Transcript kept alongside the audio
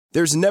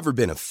There's never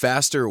been a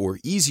faster or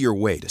easier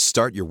way to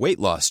start your weight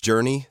loss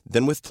journey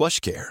than with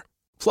PlushCare.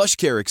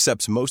 PlushCare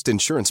accepts most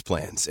insurance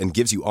plans and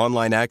gives you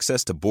online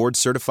access to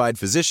board-certified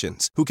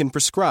physicians who can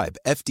prescribe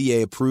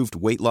FDA-approved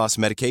weight loss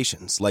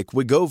medications like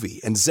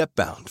Wegovy and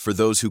Zepbound for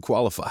those who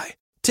qualify.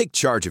 Take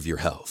charge of your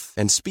health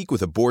and speak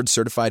with a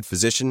board-certified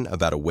physician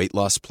about a weight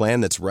loss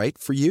plan that's right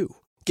for you.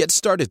 Get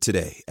started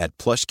today at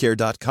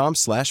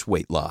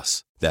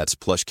plushcare.com/weight-loss. That's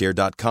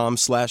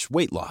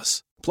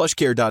plushcare.com/weight-loss.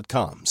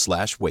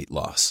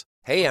 plushcare.com/weight-loss.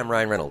 Hey, I'm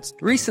Ryan Reynolds.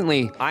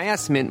 Recently, I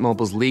asked Mint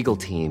Mobile's legal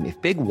team if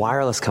big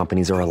wireless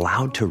companies are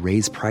allowed to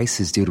raise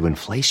prices due to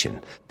inflation.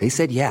 They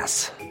said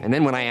yes. And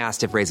then when I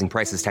asked if raising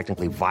prices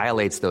technically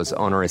violates those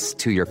onerous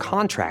two-year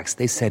contracts,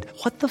 they said,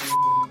 "What the f***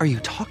 are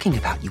you talking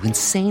about, you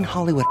insane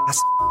Hollywood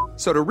ass?"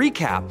 So to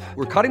recap,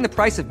 we're cutting the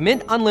price of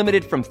Mint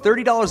Unlimited from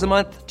 $30 a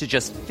month to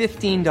just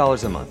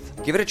 $15 a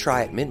month. Give it a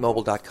try at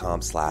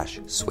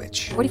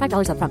mintmobile.com/switch.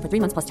 $45 up front for 3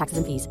 months plus taxes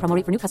and fees. Promo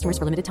rate for new customers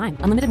for limited time.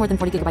 Unlimited more than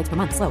 40 gigabytes per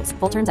month. Slows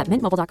full terms at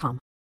mintmobile.com.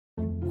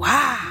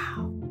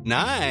 Wow.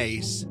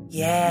 Nice.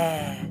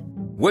 Yeah.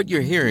 What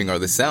you're hearing are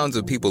the sounds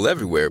of people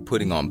everywhere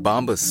putting on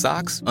Bombas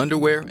socks,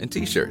 underwear, and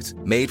T-shirts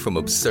made from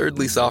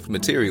absurdly soft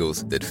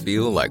materials that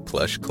feel like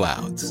plush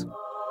clouds.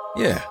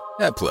 Yeah,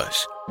 that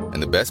plush.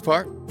 And the best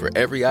part? For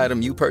every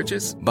item you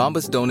purchase,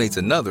 Bombas donates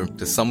another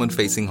to someone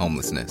facing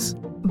homelessness.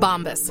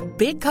 Bombas.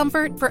 Big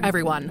comfort for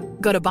everyone.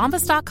 Go to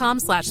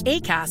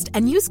bombas.com/ACAST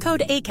and use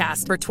code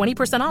ACAST for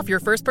 20% off your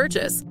first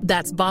purchase.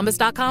 That's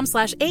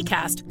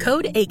bombas.com/ACAST.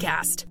 Code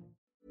ACAST.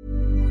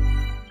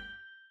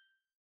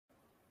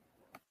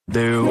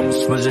 There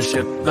once was a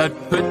ship that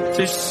put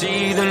to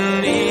sea.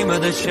 The name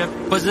of the ship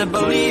was the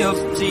Bully of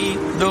Tea.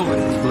 The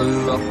winds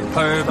blew up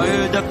her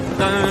bow, up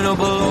down, oh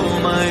below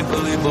my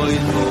bully boys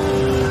blow.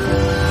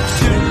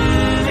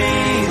 Soon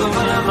may the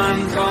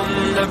wellerman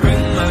come to bring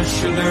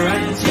us sugar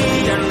and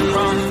tea and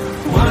rum.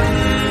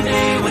 One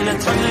day when the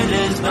tonguing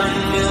is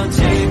done, we'll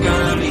take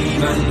our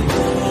leave and go.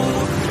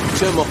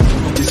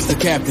 This is the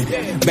captain.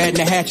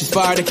 Batting the hatches,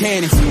 fire the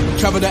cannons.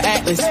 Travel the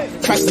Atlas,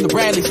 tracks in the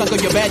Bradley, sunk on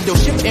your bando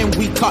ship, and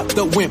we caught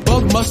the wind.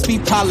 Bug must be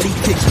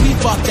politics. We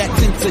fought that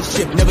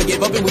censorship. Never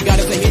gave up, and we got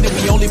it to hit it.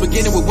 We only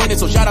beginning with winning,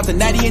 so shout out to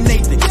Natty and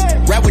Nathan.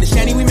 Rap with the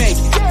shanty, we make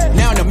it.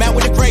 Now in the map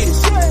with the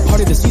greatest. Part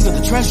of the seas of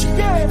the treasure,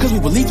 cause we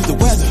believe through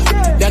the weather.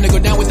 Down to go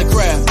down with the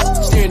crowd,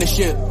 steering the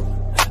ship.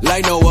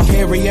 Like Noah,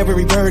 carry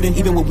every burden,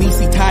 even when we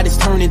see tide is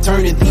turning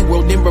the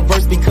world in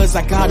reverse, because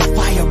I got a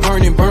fire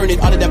burning,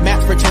 all of the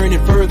maps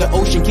returning further,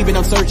 ocean keeping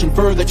on searching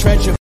for the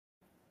treasure.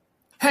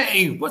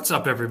 Hey, what's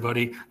up,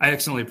 everybody? I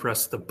accidentally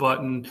pressed the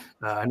button.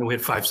 I know we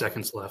had 5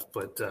 seconds left,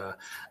 but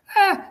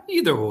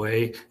either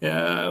way,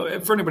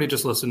 for anybody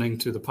just listening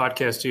to the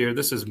podcast here,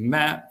 this is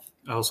Matt.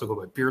 I also go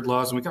by Beard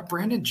Laws, and we got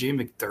Brandon J.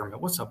 McDermott.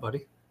 What's up,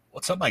 buddy?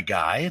 What's up, my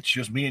guy? It's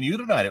just me and you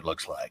tonight, it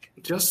looks like.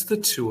 Just the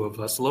two of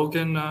us.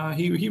 Logan,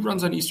 he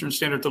runs on Eastern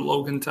Standard to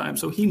Logan time,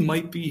 so he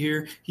might be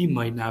here. He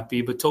might not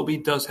be, but Toby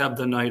does have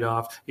the night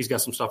off. He's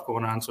got some stuff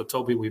going on, so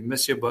Toby, we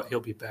miss you, but he'll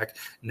be back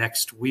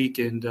next week.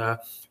 And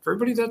for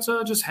everybody that's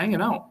just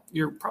hanging out,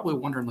 you're probably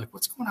wondering, like,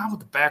 what's going on with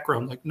the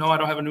background? Like, no, I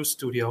don't have a new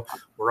studio.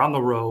 We're on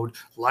the road,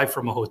 live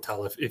from a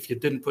hotel. If you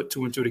didn't put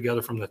two and two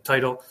together from the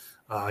title,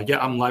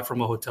 I'm live from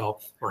a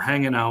hotel. We're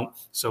hanging out.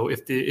 So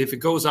if it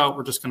goes out,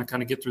 we're just going to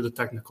kind of get through the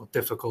technical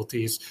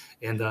difficulties.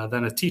 And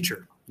then a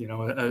teacher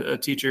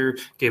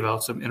gave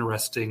out some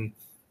interesting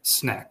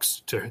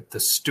snacks to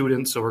the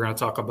students. So we're going to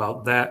talk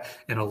about that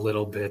in a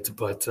little bit.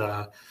 But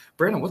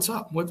Brandon, what's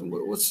up?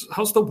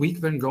 How's the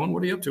week been going?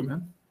 What are you up to,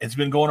 man? It's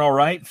been going all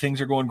right.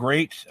 Things are going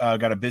great.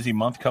 Got a busy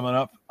month coming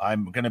up.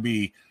 I'm going to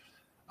be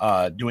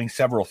doing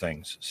several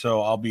things.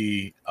 So I'll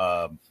be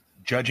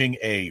judging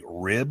a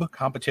rib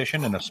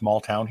competition in a small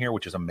town here,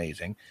 which is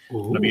amazing. I'm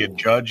going to be a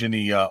judge in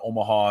the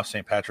Omaha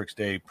St. Patrick's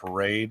Day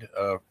parade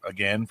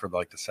again for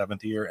like the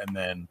 7th year. And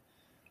then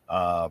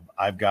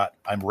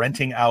I'm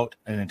renting out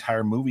an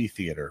entire movie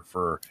theater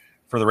for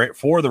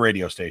the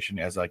radio station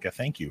as like a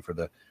thank you for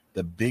the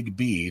Big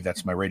B.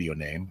 That's my radio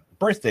name.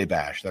 Birthday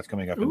bash. That's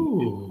coming up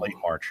in late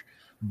March.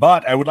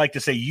 But I would like to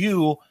say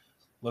you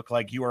look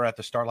like you are at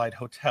the Starlight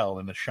Hotel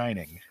in The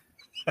Shining.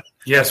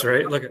 Yes,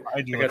 right. Look,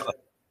 I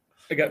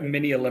got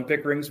mini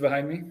Olympic rings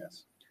behind me.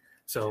 Yes.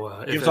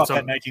 So gives off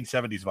that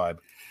 1970s vibe.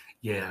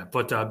 Yeah,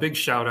 but big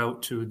shout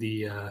out to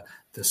the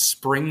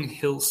Spring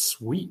Hill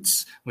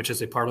Suites, which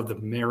is a part of the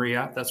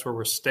Marriott. That's where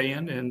we're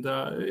staying, and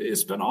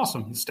it's been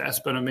awesome. The staff's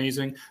been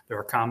amazing. They're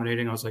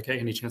accommodating. I was like, hey,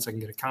 any chance I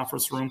can get a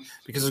conference room?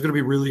 Because it's going to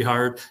be really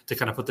hard to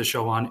kind of put the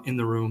show on in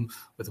the room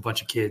with a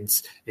bunch of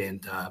kids.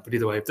 And but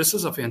either way, this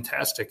is a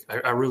fantastic.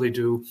 I really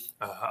do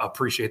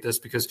appreciate this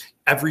because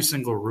every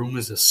single room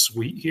is a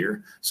suite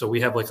here. So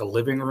we have like a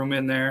living room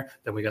in there.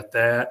 Then we got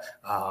that.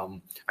 I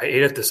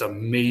ate at this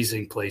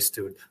amazing place,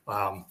 dude.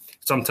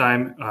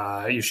 Sometime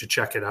you should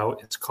check it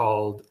out. It's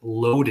called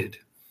Loaded,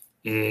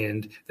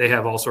 and they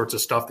have all sorts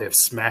of stuff. They have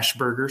smash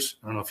burgers.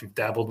 I don't know if you've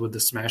dabbled with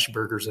the smash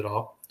burgers at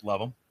all.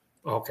 Love them.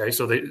 Okay,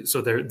 so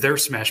their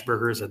smash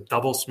burger is a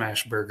double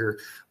smash burger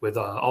with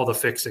all the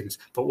fixings.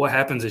 But what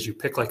happens is you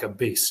pick like a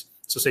base.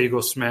 So say you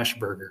go smash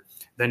burger.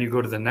 Then you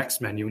go to the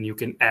next menu and you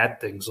can add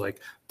things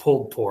like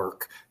pulled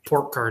pork,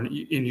 pork carne,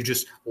 and you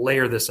just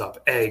layer this up,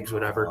 eggs,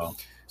 whatever. Wow.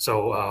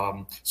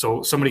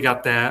 So somebody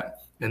got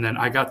that. And then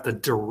I got the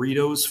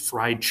Doritos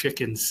fried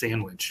chicken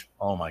sandwich.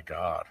 Oh my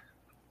God.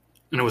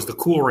 And it was the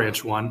Cool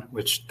Ranch one,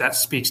 which that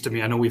speaks to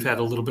me. I know we've had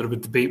a little bit of a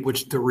debate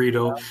which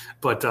Dorito,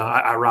 but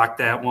I rocked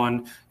that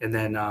one. And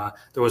then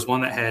there was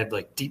one that had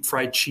like deep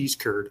fried cheese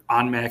curd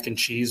on mac and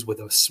cheese with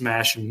a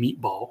smashed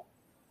meatball.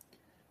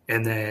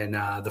 And then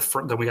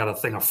then we got a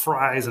thing of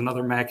fries,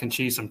 another mac and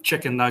cheese, some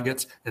chicken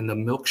nuggets, and the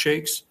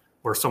milkshakes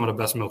were some of the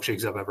best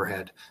milkshakes I've ever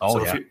had. Oh,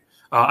 so yeah.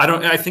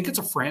 I think it's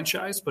a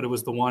franchise, but it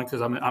was the one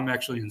because I'm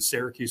actually in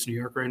Syracuse, New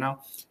York right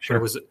now. Sure.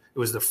 But it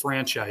was the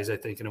franchise, I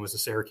think, and it was the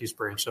Syracuse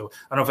branch. So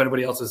I don't know if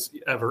anybody else has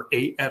ever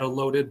ate at a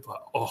Loaded,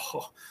 but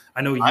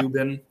I know you've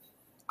been.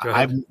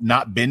 I've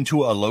not been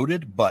to a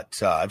Loaded,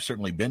 but I've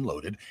certainly been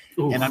loaded.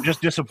 Ooh. And I'm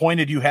just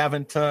disappointed you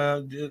haven't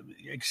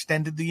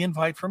extended the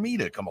invite for me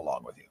to come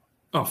along with you.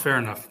 Oh, fair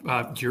enough.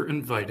 You're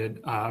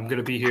invited. I'm going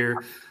to be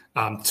here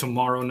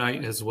tomorrow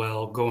night as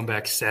well, going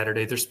back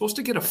Saturday. They're supposed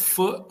to get a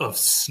foot of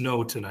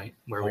snow tonight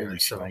where we are.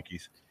 So,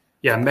 shnikes.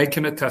 yeah, Meg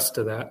can attest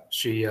to that.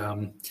 She's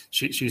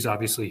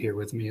obviously here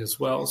with me as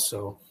well.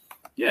 So,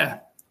 yeah.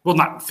 Well,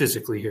 not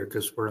physically here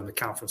because we're in the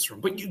conference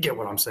room, but you get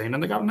what I'm saying.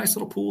 And they got a nice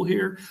little pool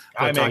here.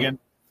 Hi, Megan.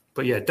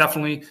 But yeah,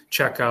 definitely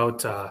check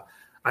out.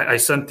 I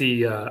sent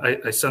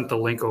the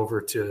link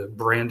over to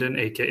Brandon,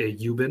 aka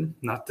Eubin,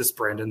 not this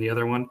Brandon, the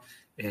other one,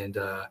 and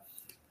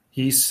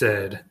he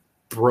said,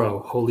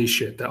 "Bro, holy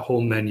shit, that whole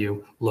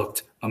menu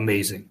looked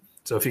amazing."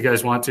 So if you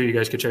guys want to, you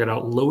guys can check it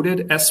out.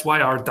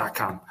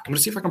 LoadedSYR.com. I'm gonna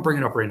see if I can bring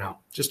it up right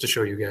now just to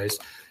show you guys.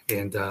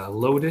 And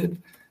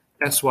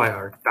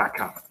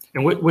LoadedSYR.com.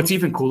 And what's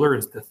even cooler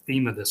is the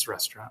theme of this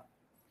restaurant.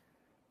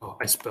 Oh,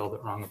 I spelled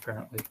it wrong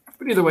apparently.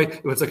 But either way,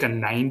 it was like a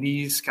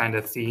 90s kind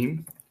of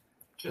theme.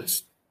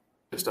 Just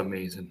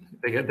amazing.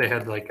 They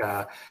had like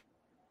to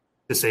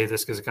say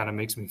this because it kind of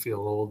makes me feel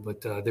old, but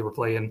they were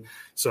playing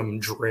some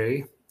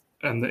Dre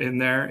in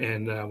there,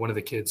 and one of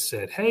the kids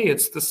said, "Hey,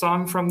 it's the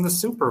song from the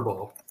Super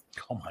Bowl."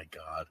 Oh my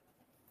God.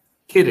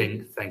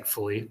 Kidding,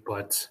 thankfully,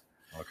 but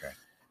okay.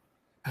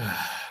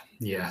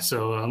 Yeah.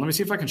 So let me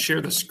see if I can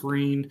share the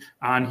screen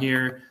on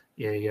here.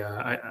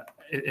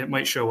 It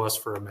might show us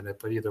for a minute,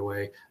 but either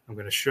way, I'm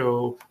going to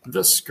show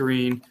the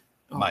screen.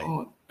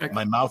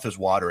 My mouth is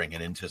watering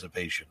in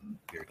anticipation.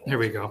 Here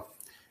we go.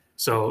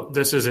 So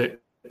this is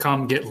it.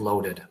 Come get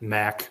loaded,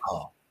 Mac.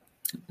 Oh.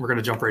 We're going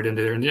to jump right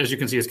into there. And as you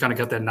can see, it's kind of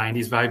got that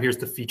 90s vibe. Here's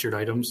the featured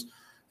items.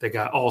 They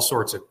got all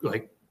sorts of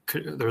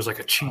there's like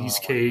a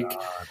cheesecake.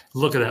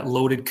 Look at that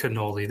loaded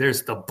cannoli.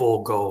 There's the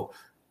Bulgogi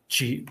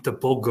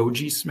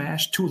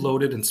smash, 2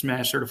 loaded and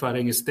smashed certified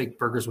Angus steak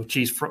burgers with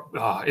cheese.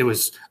 I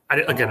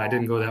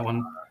didn't go that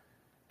one.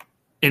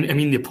 And I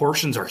mean, the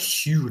portions are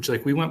huge.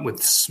 Like we went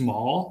with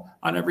small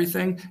on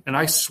everything. And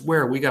I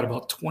swear we got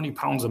about 20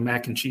 pounds of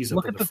mac and cheese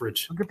up in the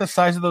fridge. Look at the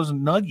size of those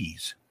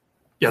nuggies.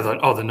 Yeah. The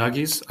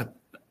nuggies.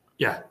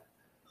 Yeah.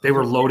 They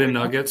were loaded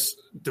nuggets.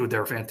 Dude,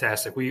 they're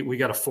fantastic. We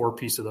got a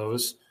 4-piece of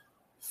those.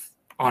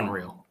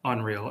 Unreal.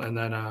 And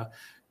then,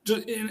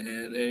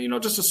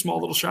 just a small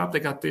little shop. They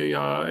got the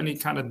any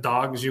kind of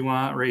dogs you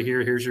want right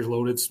here. Here's your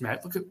loaded smash.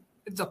 Look at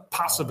the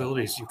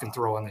possibilities you can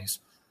throw on these.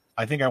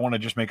 I think I want to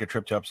just make a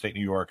trip to upstate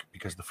New York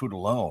because the food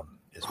alone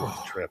is worth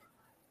the trip.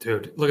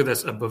 Dude, look at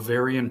this. A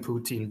Bavarian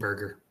poutine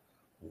burger.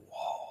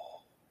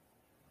 Whoa.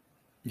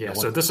 Yeah,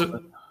 so this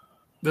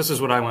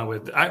is what I went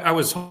with. I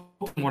was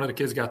hoping one of the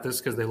kids got this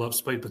because they love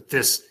spice, but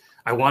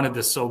I wanted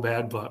this so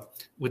bad, but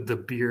with the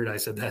beard, I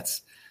said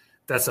that's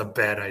a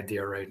bad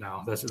idea right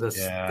now.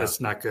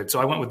 That's not good.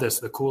 So I went with this,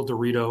 the Cool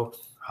Dorito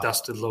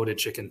dusted loaded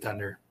chicken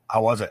tender.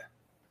 How was it?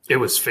 It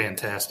was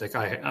fantastic.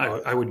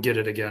 I would get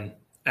it again.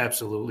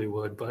 Absolutely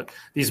would. But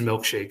these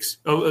milkshakes,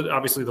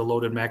 obviously the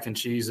loaded mac and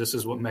cheese. This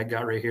is what Meg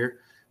got right here.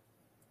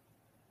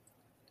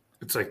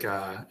 It's like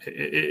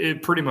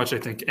it pretty much, I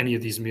think any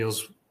of these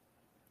meals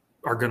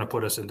are going to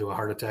put us into a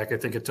heart attack. I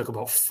think it took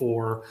about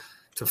 4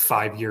 to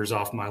 5 years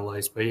off my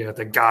life. But yeah,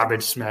 the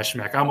garbage smash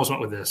mac. I almost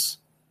went with this.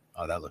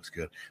 Oh, that looks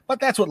good. But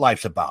that's what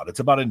life's about. It's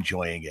about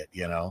enjoying it,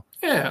 you know?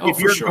 Yeah. If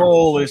your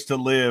goal is to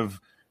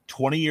live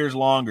 20 years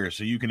longer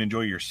so you can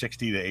enjoy your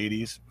 60 to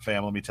 80s,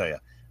 fam, let me tell you,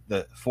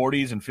 the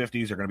 40s and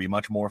 50s are going to be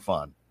much more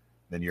fun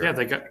than your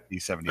 50s,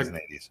 70s, and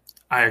 80s.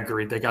 I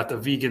agree. They got the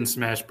vegan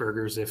smash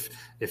burgers if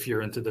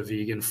you're into the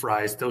vegan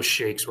fries. Those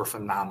shakes were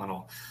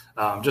phenomenal.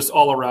 Just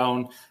all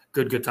around,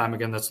 good time.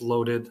 Again, that's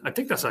loaded. I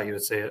think that's how you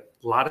would say it.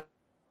 Loaded.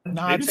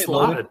 No, maybe it's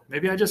loaded.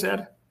 Maybe I just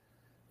add.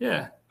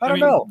 Yeah. I don't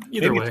know.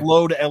 Either way. It's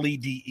load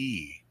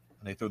LEDE,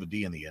 and they throw the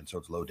D in the end, so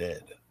it's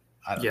loaded.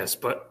 Yes,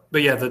 but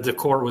yeah, the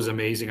decor was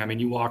amazing. I mean,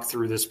 you walk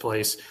through this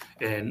place,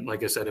 and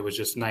like I said, it was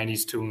just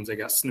 90s tunes. They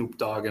got Snoop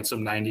Dogg and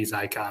some 90s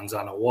icons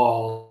on the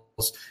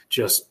walls.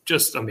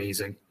 Just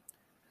amazing.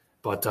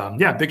 But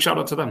yeah, big shout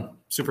out to them.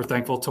 Super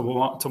thankful.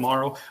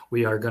 Tomorrow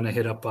we are going to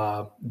hit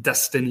up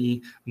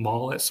Destiny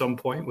Mall at some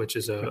point, which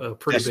is a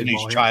pretty Destiny's big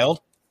mall.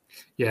 Child.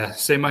 Yeah,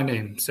 say my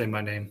name.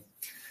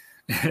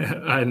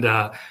 And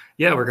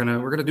yeah, we're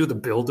gonna do the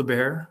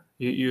Build-A-Bear.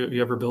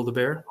 You ever build a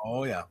bear?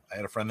 Oh yeah, I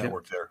had a friend that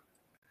worked there.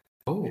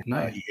 Oh,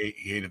 nice. He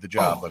hated the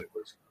job, but it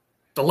was.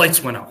 The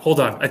lights went out. Hold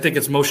on. I think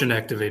it's motion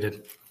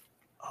activated.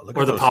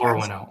 Or the power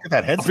went out. Look at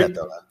that headset,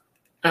 though.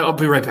 I'll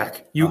be right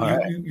back. You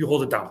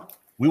hold it down.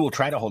 We will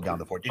try to hold down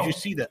the fort. Did you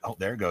see that? Oh,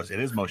 there it goes. It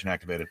is motion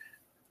activated.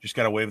 Just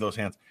got to wave those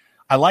hands.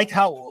 I liked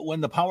how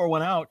when the power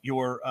went out,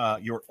 your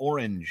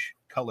orange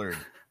colored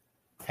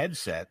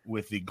headset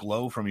with the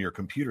glow from your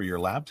computer, your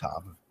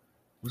laptop,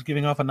 was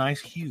giving off a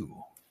nice hue.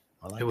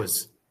 I like it.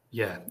 Was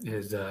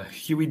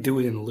Huey,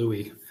 Dewey, and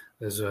Louie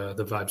is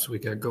the vibes we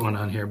got going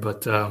on here.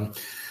 But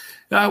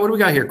what do we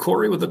got here?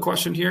 Corey with the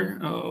question here.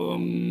 What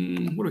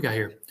do we got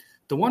here?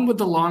 The one with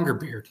the longer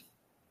beard.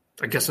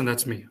 I'm guessing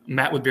that's me.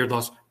 Matt with beard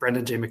loss.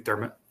 Brendan J.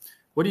 McDermott.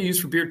 What do you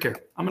use for beard care?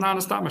 I'm an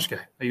Honest Amish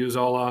guy. I use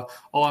all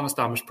Honest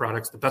Amish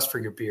products. The best for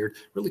your beard.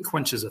 Really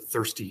quenches a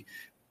thirsty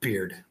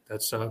beard.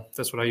 That's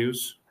what I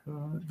use.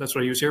 That's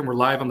what I use here. And we're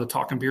live on the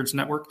Talking Beards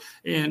Network.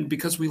 And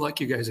because we like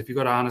you guys, if you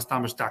go to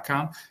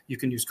honestamish.com, you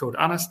can use code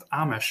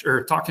HonestAmish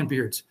or Talking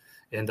Beards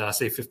and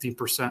save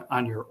 15%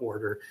 on your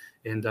order.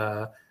 And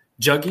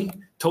Juggy,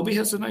 Toby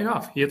has the night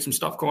off. He had some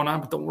stuff going on,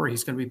 but don't worry,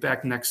 he's going to be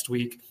back next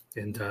week.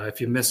 And if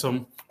you miss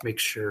him, make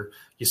sure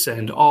you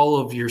send all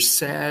of your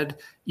sad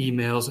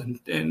emails.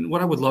 And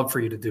what I would love for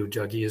you to do,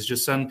 Juggy, is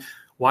just send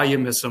why you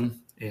miss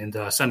him and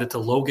send it to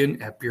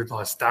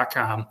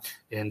Logan@beardloss.com.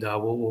 And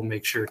we'll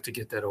make sure to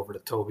get that over to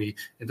Toby.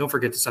 And don't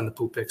forget to send the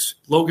poop pics.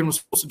 Logan was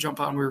supposed to jump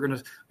on. We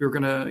were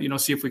gonna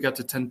see if we got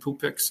to 10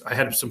 poop pics. I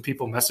had some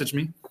people message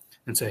me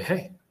and say,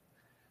 hey,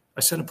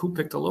 I sent a poop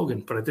pic to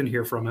Logan, but I didn't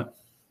hear from it.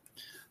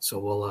 So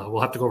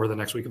we'll have to go over the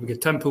next week. If we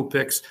get 10 poop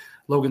picks,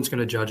 Logan's going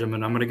to judge them,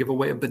 and I'm going to give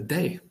away a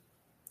bidet.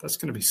 That's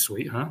going to be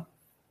sweet, huh?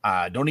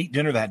 Don't eat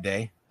dinner that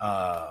day.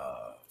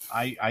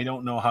 I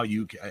don't know how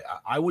you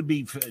 – I would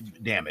be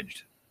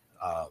damaged.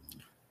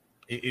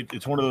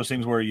 It's one of those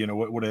things where,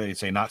 what do they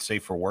say? Not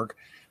safe for work.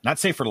 Not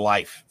safe for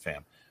life,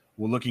 fam.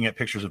 We're looking at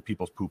pictures of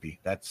people's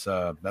poopy. That's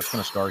going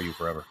to scar you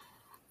forever.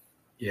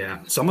 Yeah,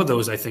 some of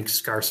those, I think,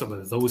 scar some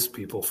of those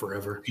people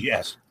forever.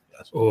 Yes.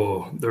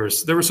 Oh, there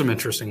were some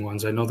interesting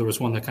ones. I know there was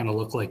one that kind of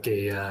looked like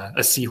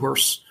a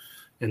seahorse,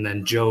 and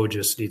then Joe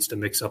just needs to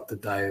mix up the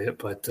diet.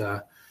 But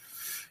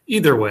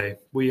either way,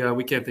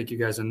 we can't thank you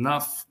guys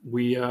enough.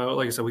 We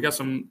like I said, we got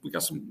some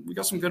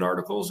good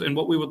articles, and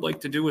what we would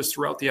like to do is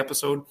throughout the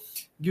episode.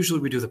 Usually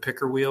we do the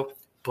picker wheel,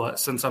 but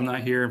since I'm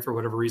not here and for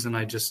whatever reason,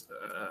 I just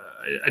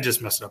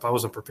messed it up. I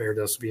wasn't prepared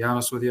to be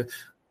honest with you.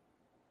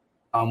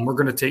 We're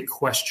going to take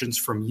questions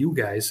from you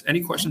guys.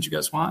 Any questions you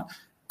guys want?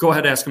 Go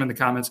ahead, ask them in the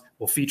comments.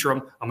 We'll feature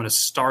them. I'm going to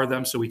star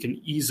them so we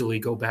can easily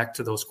go back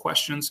to those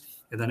questions.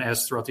 And then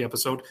as throughout the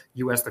episode,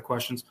 you ask the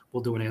questions,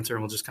 we'll do an answer,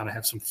 and we'll just kind of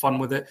have some fun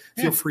with it.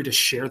 Yeah. Feel free to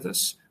share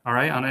this, all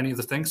right, on any of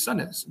the things. Send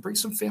it. Bring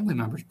some family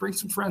members. Bring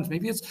some friends.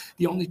 Maybe it's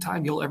the only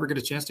time you'll ever get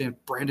a chance to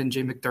have Brandon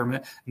J.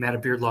 McDermott, Matt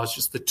of Beard Laws,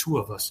 just the two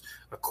of us,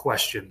 a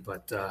question.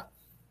 But,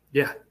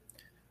 yeah.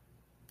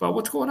 But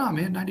what's going on,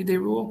 man? 90-day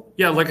rule?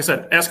 Yeah, like I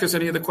said, ask us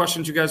any of the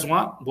questions you guys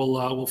want.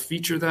 We'll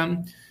feature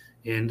them,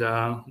 and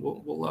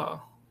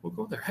we'll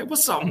go there. Hey,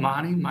 what's up,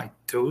 Monty? My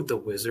dude, the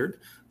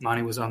wizard.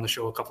 Monty was on the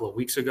show a couple of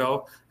weeks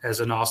ago. Has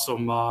an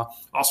awesome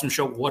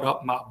show, What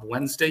Up Mob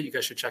Wednesday. You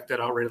guys should check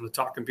that out right on the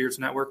Talking Beards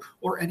Network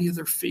or any of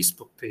their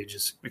Facebook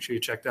pages. Make sure you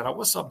check that out.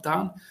 What's up,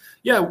 Don?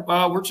 Yeah,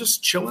 we're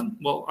just chilling.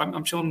 Well,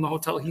 I'm chilling in the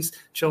hotel. He's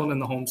chilling in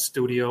the home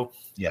studio.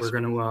 Yes. We're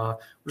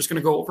just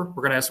gonna go over.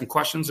 We're gonna ask some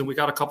questions, and we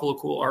got a couple of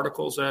cool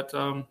articles that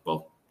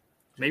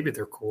maybe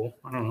they're cool.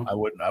 I don't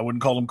know. I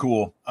wouldn't call them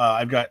cool.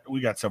 We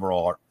got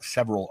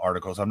several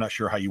articles. I'm not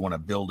sure how you want to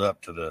build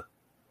up to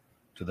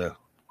the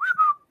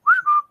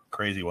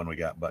crazy one we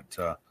got, but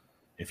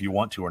if you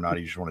want to or not,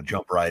 you just want to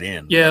jump right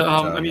in. Yeah.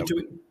 Do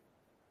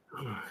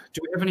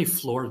we have any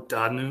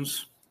Florida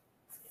news?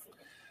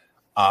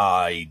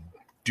 I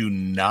do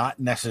not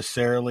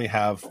necessarily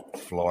have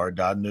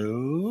Florida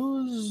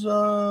news.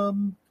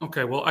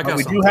 Okay. Well, I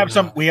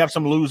got. We have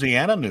some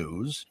Louisiana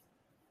news.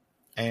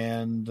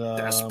 And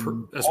that's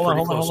pretty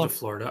close to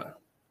Florida.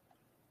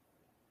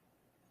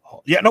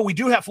 Yeah, no, we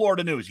do have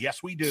Florida news.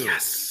 Yes, we do.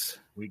 Yes,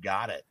 we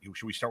got it.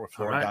 Should we start with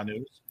Florida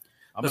news?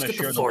 I'm going to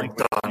share the link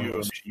with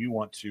you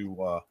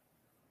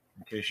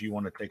in case you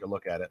want to take a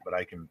look at it. But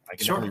I can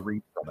definitely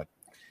read from it.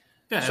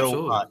 Yeah,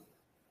 so, absolutely.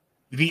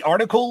 The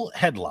article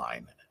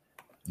headline: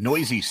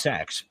 Noisy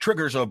sex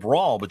triggers a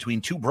brawl between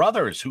two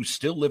brothers who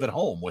still live at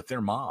home with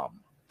their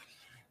mom.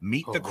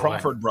 Meet the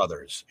Crawford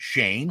brothers,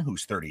 Shane,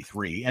 who's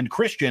 33, and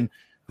Christian,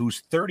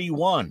 who's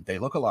 31. They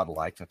look a lot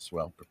alike. That's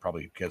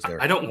probably because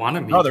they're. I don't want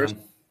to meet brothers.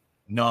 them.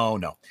 No,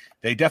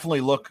 they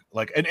definitely look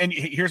like. And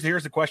here's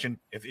the question: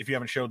 if you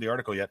haven't showed the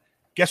article yet,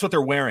 guess what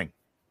they're wearing?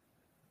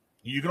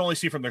 You can only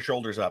see from their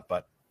shoulders up,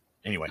 but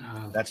anyway,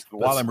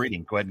 while I'm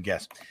reading. Go ahead and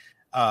guess.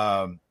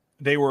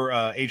 They were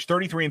age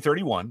 33 and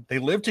 31. They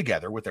lived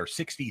together with their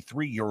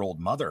 63-year-old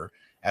mother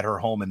at her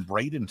home in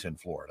Bradenton,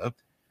 Florida.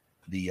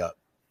 The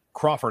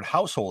Crawford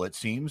household, it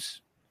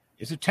seems,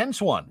 is a tense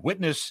one.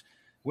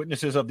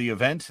 Witnesses of the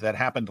event that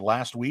happened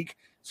last week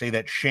say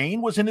that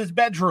Shane was in his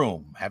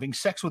bedroom having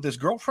sex with his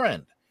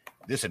girlfriend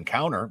This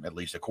encounter, at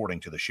least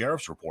according to the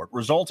sheriff's report,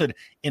 resulted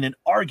in an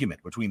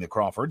argument between the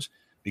Crawfords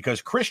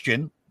because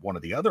Christian, one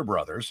of the other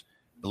brothers,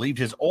 believed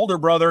his older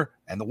brother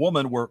and the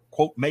woman were,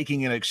 quote,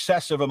 making an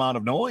excessive amount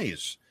of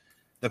noise.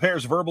 The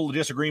pair's verbal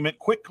disagreement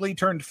quickly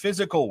turned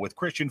physical, with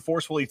Christian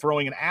forcefully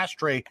throwing an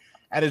ashtray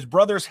at his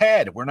brother's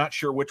head. We're not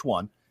sure which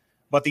one,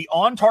 but the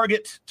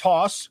on-target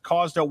toss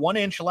caused a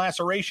 1-inch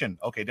laceration.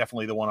 Okay,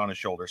 definitely the one on his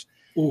shoulders.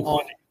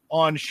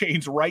 On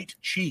Shane's right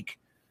cheek.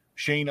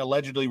 Shane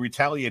allegedly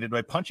retaliated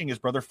by punching his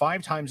brother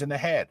 5 times in the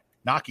head,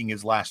 knocking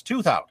his last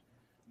tooth out.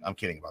 I'm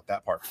kidding about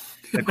that part.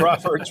 The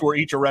Crawfords were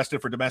each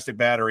arrested for domestic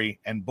battery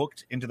and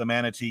booked into the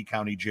Manatee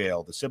County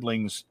Jail. The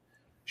siblings,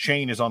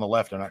 Shane is on the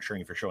left. I'm not sure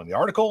if you're showing the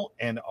article,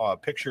 and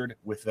pictured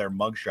with their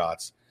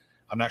mugshots.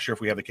 I'm not sure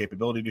if we have the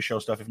capability to show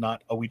stuff. If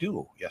not, we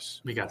do.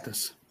 Yes. We got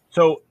this.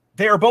 So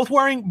they are both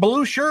wearing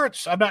blue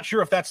shirts. I'm not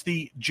sure if that's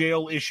the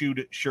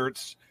jail-issued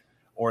shirts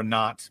or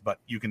not, but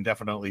you can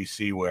definitely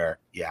see where,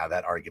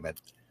 that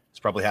argument has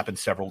probably happened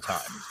several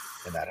times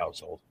in that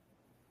household.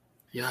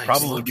 Yeah,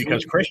 probably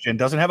because Christian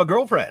doesn't have a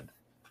girlfriend.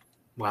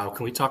 Wow,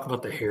 can we talk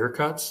about the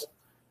haircuts?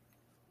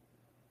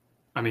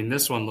 I mean,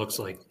 this one looks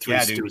like Three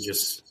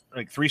Stooges.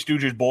 Like Three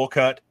Stooges bowl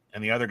cut,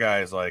 and the other guy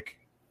is like,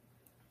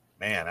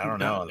 man, I don't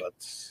know.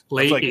 That's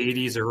late like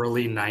 80s,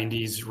 early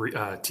 90s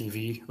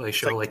TV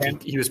show.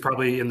 Like he was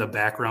probably in the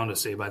background of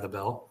Saved by the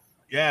Bell.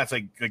 Yeah, it's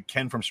like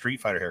Ken from Street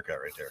Fighter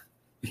haircut right there.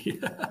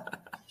 Yeah,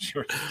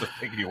 sure,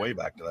 taking you way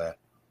back to that.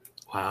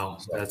 Wow,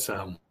 so. That's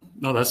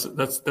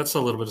a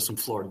little bit of some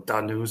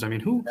Florida news. I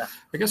mean,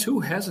 I guess who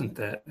hasn't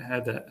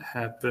had that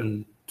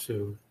happen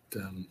to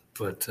them?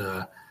 But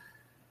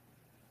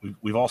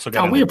we've also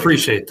got. We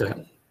appreciate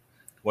that.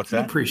 What's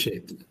that?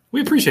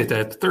 We appreciate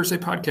that. The Thursday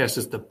podcast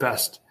is the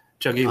best.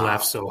 Juggy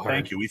laughs so hard.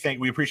 Thank you.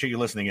 We appreciate you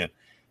listening in.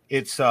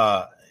 It's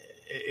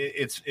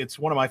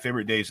one of my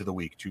favorite days of the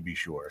week, to be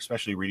sure,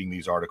 especially reading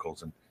these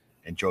articles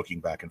and joking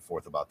back and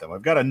forth about them.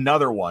 I've got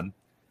another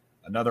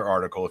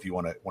article if you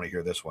want to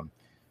hear this one,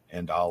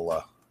 and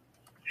I'll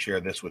share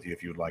this with you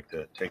if you'd like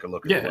to take a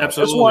look at it. Yeah,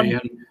 absolutely.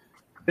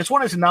 This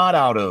one is not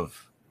out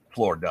of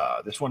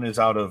Florida. This one is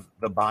out of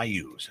the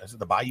bayous. Is it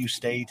the Bayou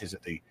State? Is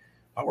it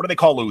what do they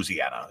call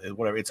Louisiana?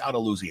 Whatever. It's out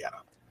of Louisiana.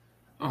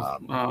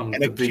 And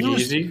the Big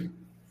Easy?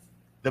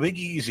 The Big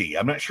Easy.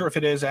 I'm not sure if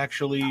it is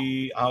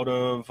actually out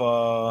of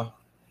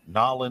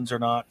Nolens or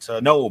not.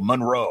 No,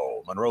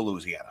 Monroe,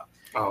 Louisiana.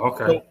 Oh,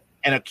 okay. So,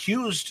 an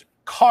accused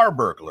car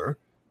burglar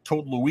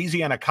told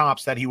Louisiana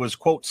cops that he was,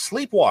 quote,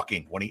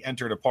 sleepwalking when he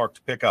entered a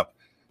parked pickup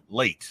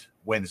late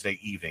Wednesday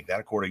evening. That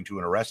according to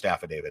an arrest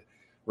affidavit.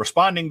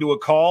 Responding to a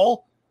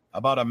call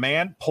about a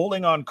man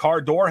pulling on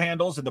car door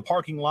handles in the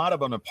parking lot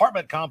of an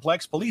apartment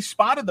complex, police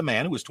spotted the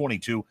man, who was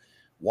 22,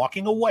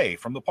 walking away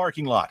from the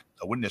parking lot.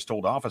 A witness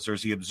told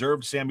officers he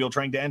observed Samuel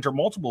trying to enter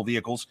multiple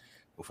vehicles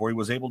before he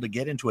was able to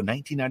get into a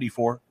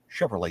 1994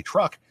 Chevrolet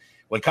truck.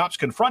 When cops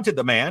confronted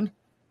the man,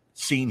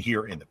 seen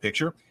here in the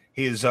picture,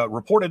 his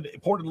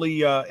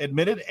reportedly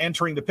admitted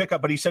entering the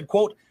pickup, but he said,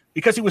 quote,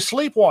 because he was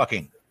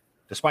sleepwalking.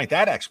 Despite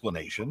that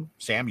explanation,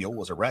 Samuel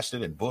was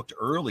arrested and booked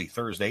early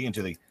Thursday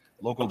into the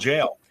local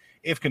jail.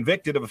 If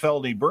convicted of a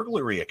felony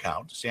burglary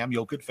account,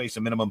 Samuel could face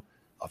a minimum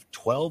of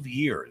 12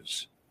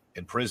 years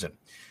in prison.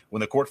 While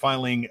the court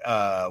filing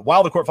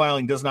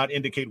does not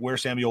indicate where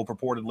Samuel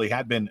purportedly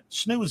had been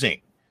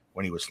snoozing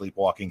when he was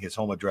sleepwalking, his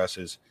home address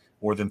is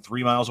more than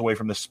 3 miles away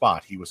from the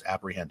spot he was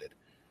apprehended.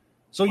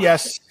 So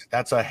yes,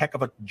 that's a heck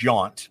of a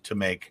jaunt to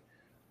make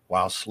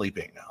while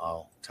sleeping.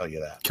 I'll tell you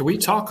that. Can we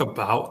talk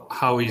about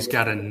how he's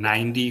got a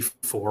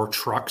 94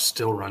 truck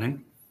still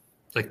running?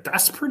 Like,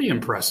 that's pretty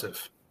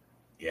impressive.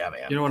 Yeah,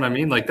 man. You know what I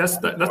mean? Like that's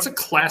a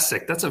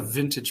classic. That's a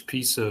vintage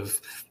piece of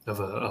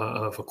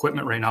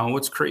equipment right now. And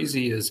what's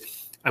crazy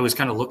is I was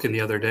kind of looking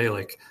the other day,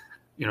 like,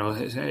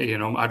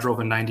 I drove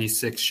a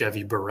 96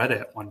 Chevy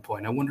Beretta at one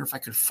point. I wonder if I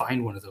could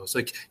find one of those.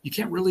 Like, you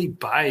can't really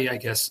buy, I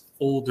guess,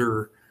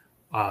 older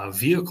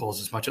vehicles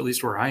as much, at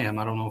least where I am.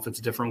 I don't know if it's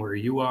different where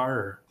you are.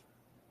 Or...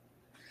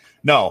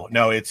 No,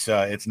 it's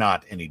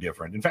not any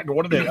different. In fact,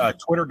 one of the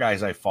Twitter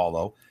guys I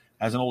follow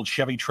has an old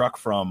Chevy truck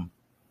from,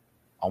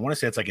 I want to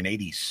say it's like an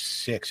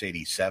 86,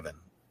 87.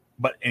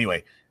 But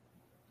anyway,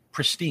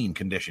 pristine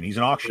condition. He's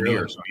an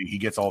auctioneer, so he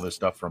gets all this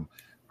stuff from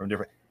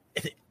different.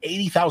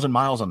 80,000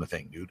 miles on the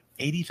thing, dude.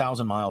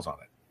 80,000 miles on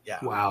it. Yeah.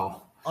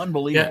 Wow.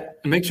 Unbelievable. Yeah,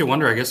 it makes you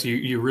wonder. I guess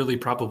you really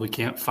probably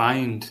can't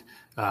find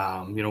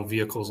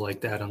vehicles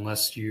like that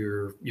unless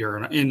you're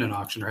in an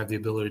auction or have the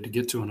ability to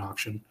get to an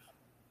auction.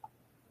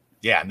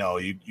 Yeah, no,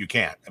 you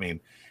can't. I mean,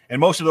 and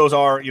most of those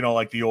are,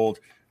 like the old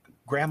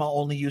grandma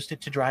only used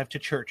it to drive to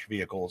church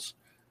vehicles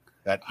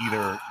that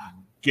either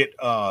get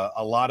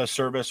a lot of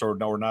service or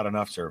not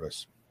enough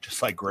service,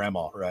 just like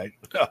grandma, right?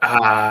 Well,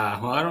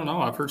 I don't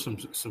know. I've heard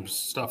some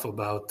stuff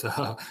about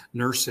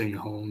nursing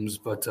homes,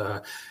 but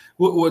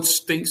what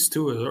stinks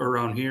too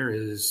around here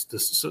is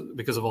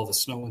because of all the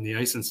snow and the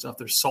ice and stuff,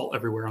 there's salt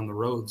everywhere on the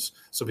roads.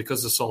 So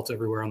because the salt's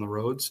everywhere on the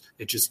roads,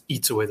 it just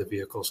eats away the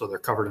vehicle. So they're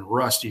covered in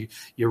rust.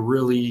 You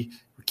really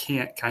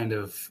can't kind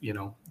of,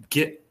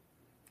 get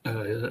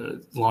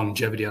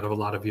longevity out of a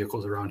lot of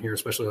vehicles around here,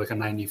 especially like a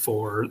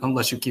 94,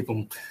 unless you keep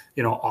them,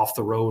 off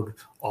the road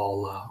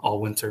all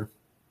winter.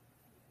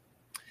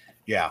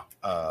 Yeah,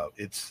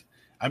 it's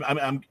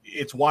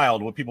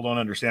wild. What people don't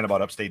understand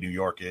about upstate New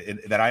York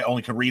that I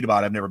only can read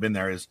about, I've never been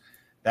there, is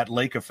that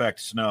lake effect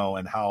snow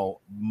and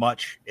how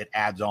much it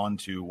adds on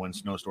to when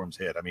snowstorms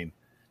hit. I mean,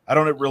 I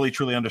don't really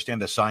truly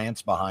understand the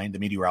science behind the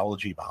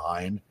meteorology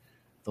behind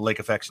the lake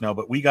effect snow,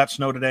 but we got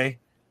snow today.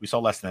 We saw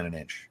less than an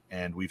inch,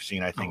 and we've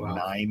seen, I think,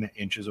 9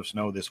 inches of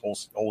snow this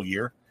whole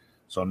year.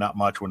 So not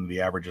much when the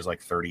average is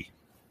like 30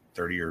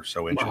 or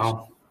so inches.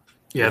 Wow.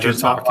 Yeah, they're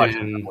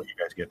talking what you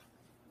guys get.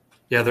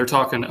 Yeah, they're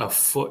talking a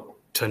foot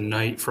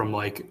tonight from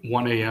like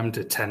 1 a.m.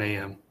 to 10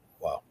 a.m.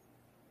 Wow.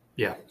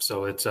 Yeah,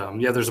 so it's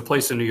there's a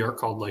place in New York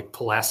called like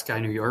Pulaski,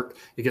 New York.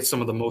 It gets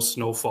some of the most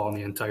snowfall in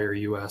the entire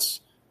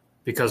U.S.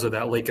 because of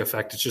that lake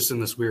effect. It's just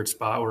in this weird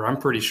spot where I'm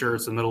pretty sure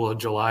it's the middle of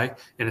July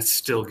and it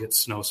still gets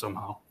snow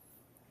somehow.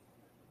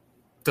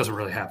 Doesn't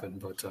really happen,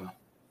 but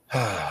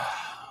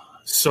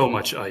so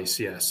much ice.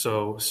 Yeah,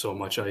 so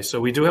much ice. So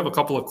we do have a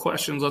couple of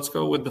questions. Let's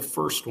go with the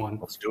first one.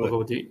 Let's do it. Go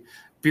with the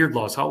beard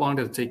loss. How long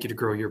did it take you to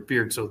grow your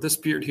beard? So this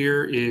beard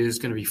here is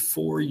going to be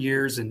 4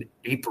 years in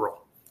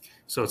April.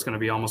 So it's going to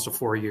be almost a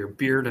 4-year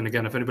beard. And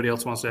again, if anybody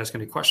else wants to ask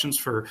any questions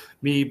for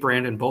me,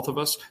 Brandon, both of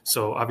us.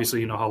 So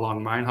obviously, how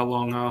long mine. How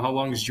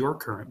long is your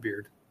current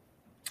beard?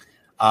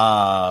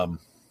 I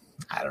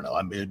don't know.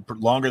 I mean,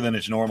 longer than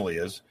it normally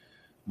is.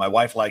 My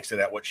wife likes it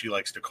at what she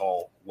likes to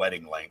call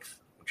wedding length,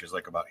 which is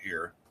like about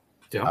here.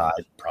 Yeah.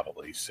 I'd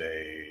probably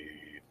say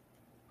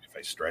if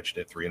I stretched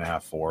it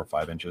 3.5, 4,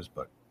 5 inches,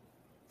 but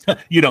nice.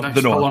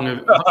 The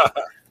norm.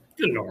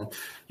 The norm.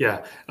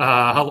 Yeah.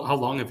 How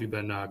long have you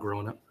been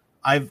growing it?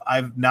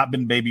 I've not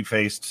been baby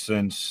faced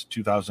since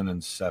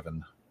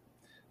 2007,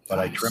 but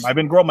nice. I've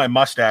been growing my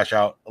mustache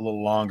out a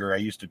little longer. I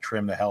used to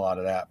trim the hell out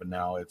of that, but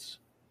now it's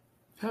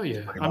hell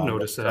yeah. I've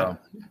noticed that.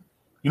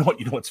 You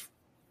know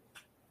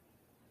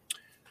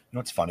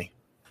what's funny?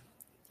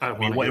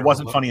 It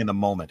wasn't funny in the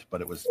moment,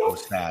 but it was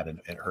sad and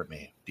it hurt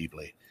me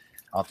deeply.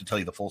 I'll have to tell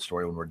you the full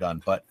story when we're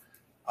done, but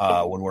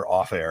when we're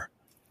off air.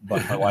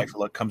 But my wife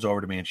comes over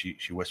to me and she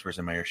whispers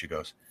in my ear. She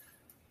goes,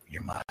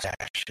 "Your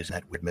mustache is in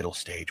that weird middle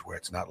stage where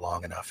it's not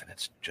long enough and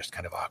it's just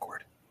kind of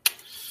awkward."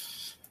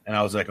 And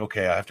I was like,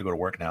 "Okay, I have to go to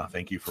work now.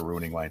 Thank you for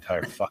ruining my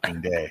entire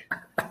fucking day."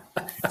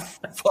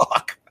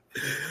 Fuck.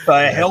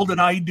 The hell did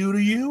I do to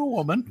you,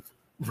 woman?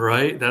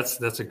 Right.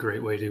 That's a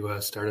great way to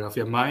start it off.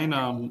 Yeah, mine.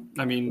 And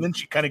then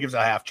she kind of gives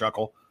a half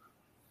chuckle.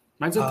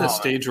 Mine's at that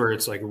stage where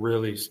it's like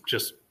really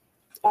just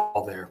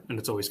all there, and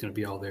it's always going to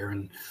be all there,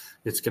 and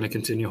it's going to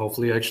continue.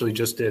 Hopefully, I actually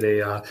just did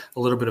a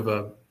little bit of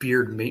a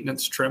beard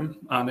maintenance trim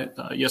on it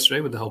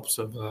yesterday with the helps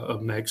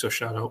of Meg. So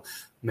shout out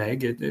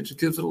Meg. It just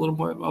gives it a little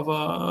more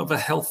of a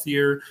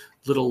healthier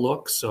little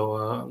look.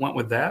 So went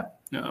with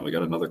that. We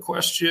got another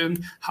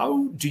question.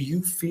 How do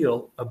you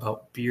feel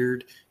about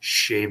beard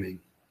shaming?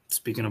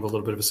 Speaking of a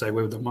little bit of a segue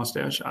with the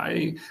mustache,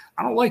 I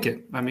don't like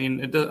it. I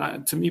mean,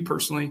 to me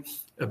personally,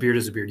 a beard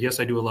is a beard. Yes,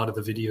 I do a lot of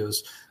the videos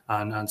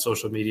on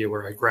social media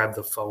where I grab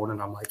the phone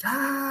and I'm like,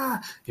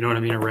 you know what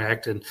I mean?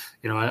 Erect. And,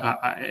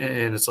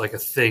 and it's like a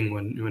thing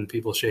when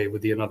people shave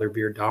with another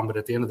beard down. But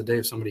at the end of the day,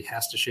 if somebody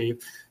has to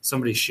shave,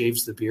 somebody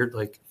shaves the beard,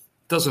 like,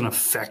 doesn't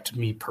affect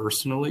me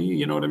personally.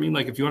 You know what I mean?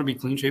 Like, if you want to be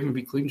clean shaven,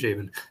 be clean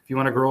shaven. If you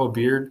want to grow a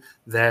beard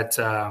that,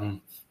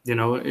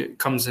 it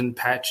comes in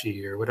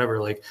patchy or whatever.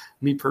 Like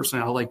me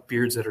personally, I like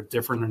beards that are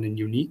different and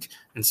unique.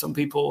 And some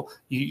people,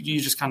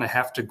 you just kind of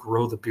have to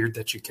grow the beard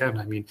that you can.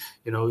 I mean,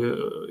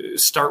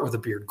 start with a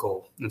beard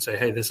goal and say,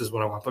 hey, this is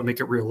what I want, but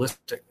make it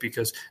realistic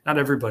because not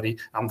everybody,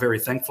 I'm very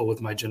thankful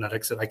with my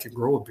genetics that I can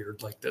grow a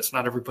beard like this.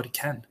 Not everybody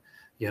can,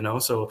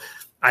 so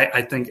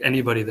I think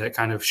anybody that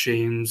kind of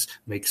shames,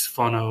 makes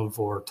fun of,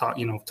 or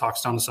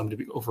talks down to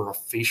somebody over a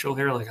facial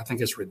hair, like I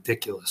think it's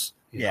ridiculous.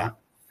 Yeah.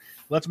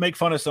 Let's make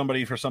fun of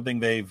somebody for something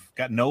they've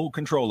got no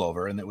control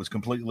over, and it was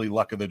completely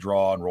luck of the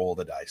draw and roll of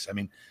the dice. I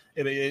mean,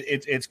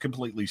 it's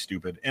completely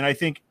stupid. And I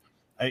think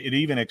it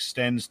even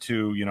extends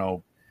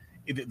to,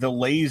 the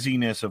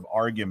laziness of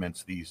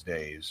arguments these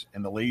days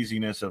and the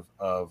laziness of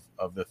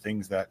the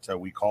things that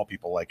we call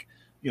people like,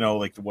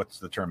 like what's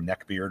the term,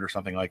 neck beard or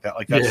something like that.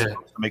 Like that's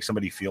supposed to make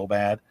somebody feel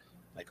bad.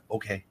 Like,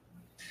 okay.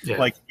 Yeah.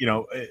 Like,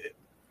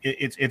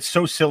 it's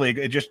so silly.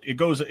 It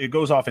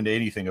goes off into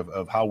anything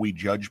of how we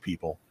judge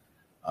people.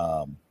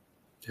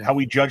 How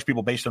we judge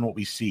people based on what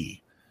we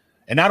see,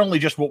 and not only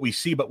just what we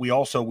see, but we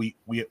also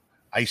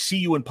I see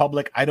you in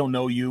public. I don't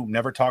know you,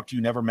 never talked to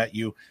you, never met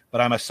you, but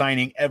I'm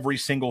assigning every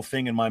single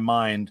thing in my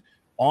mind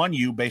on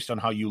you based on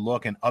how you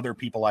look and other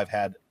people I've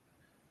had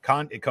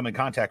come in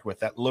contact with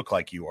that look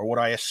like you, or what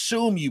I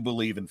assume you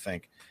believe and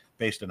think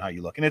based on how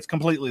you look. And it's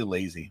completely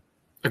lazy.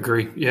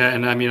 Agree. Yeah.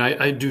 And I mean,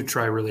 I do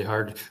try really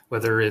hard,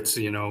 whether it's,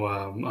 a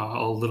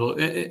little,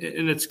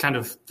 and it's kind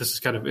of,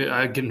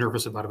 I get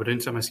nervous about it, but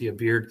anytime I see a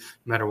beard,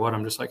 no matter what,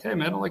 I'm just like, hey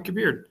man, I don't like your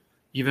beard.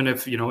 Even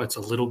if, it's a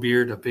little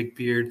beard, a big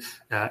beard,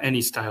 any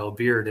style of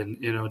beard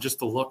and, just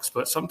the looks.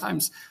 But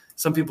sometimes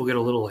some people get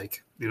a little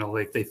like,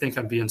 like they think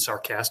I'm being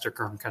sarcastic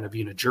or I'm kind of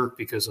being a jerk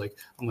because like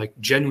I'm like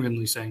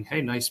genuinely saying,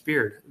 hey, nice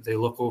beard. They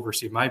look over,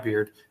 see my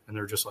beard, and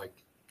they're just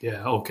like,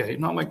 yeah, okay.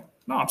 No, I'm like,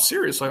 no, I'm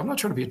serious. Like, I'm not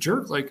trying to be a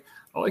jerk. Like,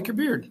 I like your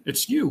beard.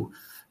 It's you.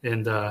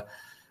 And I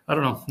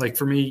don't know. Like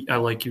for me, I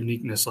like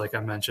uniqueness. Like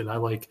I mentioned, I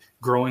like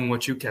growing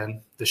what you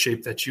can, the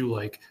shape that you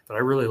like. But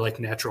I really like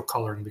natural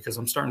coloring because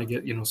I'm starting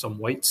to get, some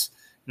whites,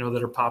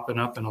 that are popping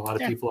up. And a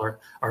lot of people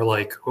are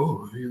like,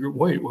 oh, you're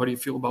white. What do you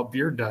feel about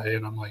beard dye?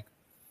 And I'm like,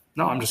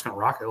 no, I'm just going to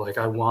rock it. Like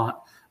I want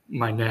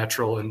my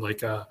natural. And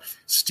like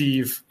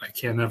Steve, I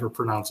can't ever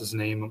pronounce his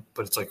name,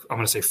 but it's like, I'm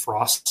going to say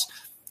Frost.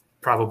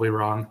 Probably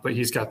wrong, but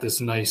he's got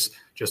this nice,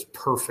 just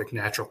perfect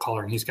natural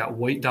color. And he's got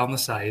white down the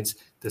sides,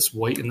 this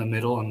white in the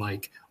middle, and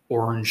like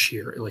orange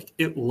here. Like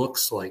it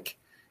looks like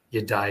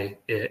you dye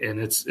it. And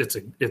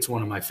it's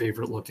one of my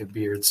favorite looking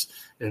beards.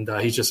 And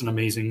he's just an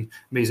amazing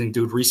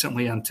dude.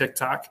 Recently on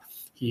TikTok,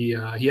 he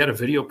had a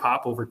video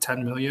pop over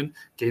 10 million,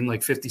 gained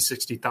like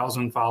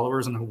 60,000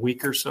 followers in a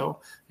week or so.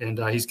 And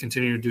he's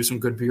continuing to do some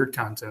good beard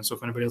content. So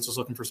if anybody else is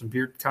looking for some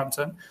beard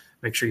content,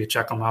 make sure you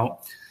check him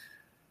out.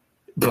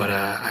 But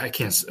I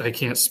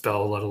can't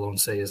spell, let alone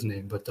say his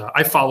name. But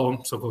I follow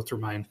him, so go through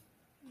mine.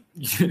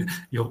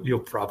 You'll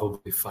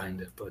probably find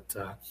it. But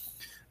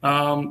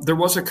there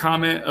was a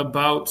comment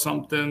about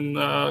something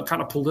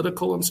kind of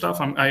political and stuff.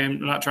 I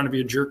am not trying to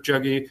be a jerk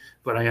juggy,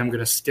 but I am going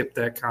to skip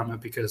that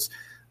comment because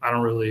I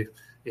don't really,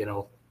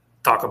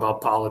 talk about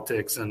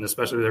politics, and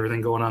especially with everything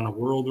going on in the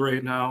world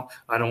right now.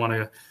 I don't want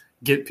to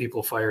get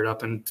people fired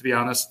up. And to be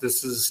honest,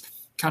 this is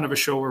kind of a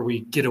show where we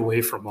get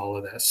away from all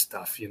of that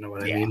stuff. You know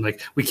what I mean?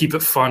 Like we keep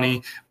it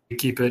funny, we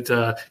keep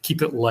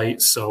it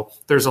light. So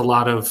there's a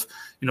lot of,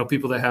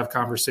 people that have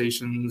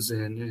conversations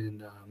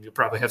and you'll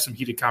probably have some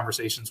heated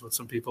conversations with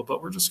some people,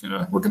 but we're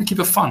going to keep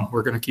it fun.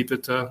 We're going to keep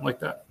it like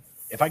that.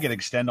 If I could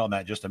extend on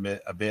that just a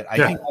bit, I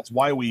think that's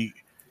why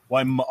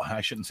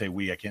I shouldn't say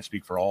we, I can't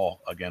speak for all,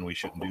 again, we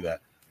shouldn't do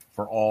that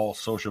for all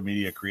social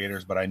media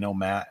creators, but I know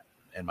Matt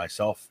and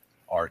myself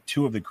are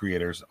two of the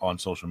creators on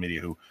social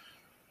media who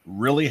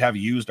really have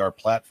used our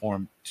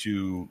platform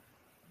to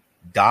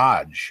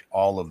dodge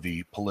all of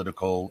the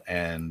political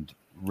and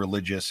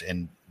religious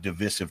and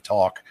divisive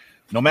talk,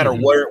 no matter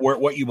where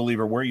what you believe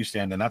or where you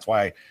stand. And that's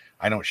why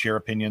I don't share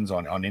opinions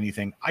on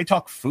anything. I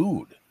talk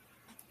food.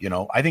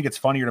 I think it's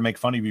funnier to make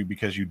fun of you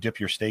because you dip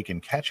your steak in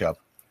ketchup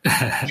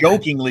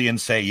jokingly and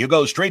say you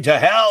go straight to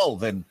hell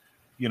than,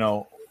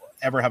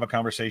 ever have a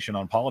conversation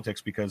on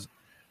politics, because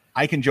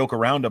I can joke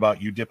around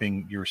about you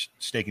dipping your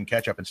steak in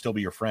ketchup and still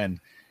be your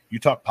friend. You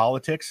talk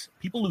politics,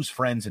 people lose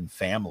friends and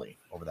family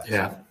over that.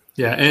 Yeah.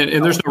 Yeah.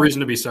 And there's no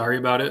reason to be sorry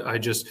about it. I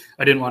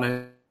didn't want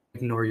to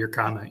ignore your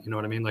comment. You know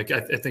what I mean? Like,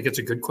 I think it's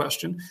a good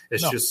question.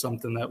 It's just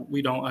something that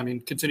we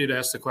don't, continue to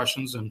ask the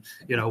questions and,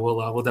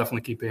 we'll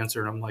definitely keep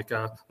answering them. Like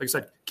I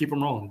said, keep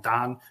them rolling.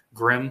 Don,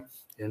 Grim.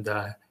 And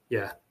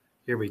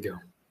here we go.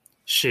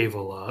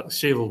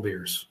 Shavel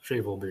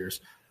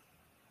beers.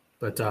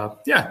 But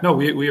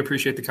we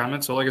appreciate the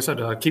comments. So like I said,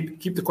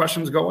 keep the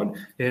questions going.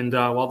 And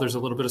while there's a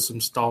little bit of some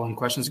stalling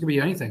questions, it could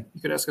be anything.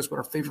 You could ask us what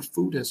our favorite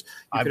food is.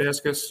 You could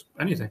ask us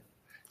anything.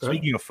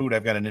 Speaking of food,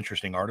 I've got an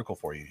interesting article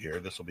for you here.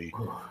 This will be,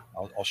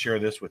 I'll share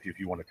this with you if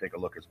you want to take a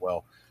look as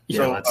well.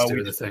 Yeah, so, let's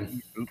do the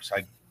thing. Oops,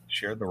 I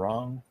shared the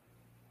wrong.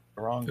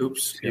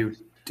 Oops, you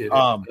did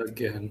it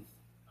again.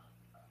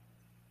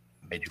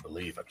 Made you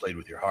believe. I played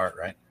with your heart,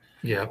 right?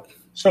 Yeah.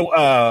 So,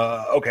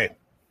 okay.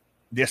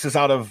 This is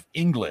out of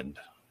England.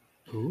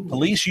 Ooh.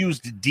 Police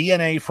used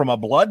DNA from a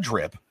blood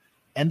drip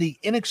and the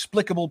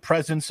inexplicable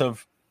presence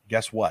of,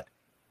 guess what,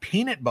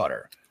 peanut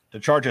butter to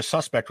charge a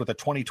suspect with a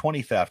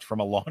 2020 theft from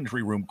a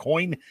laundry room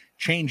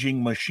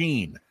coin-changing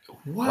machine.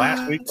 What?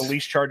 Last week,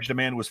 police charged a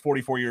man who was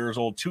 44 years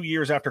old 2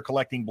 years after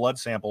collecting blood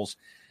samples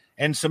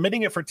and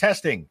submitting it for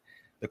testing.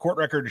 The court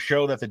records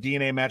show that the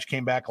DNA match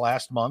came back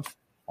last month.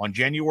 On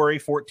January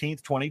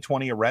 14th,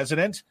 2020, a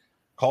resident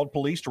called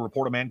police to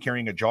report a man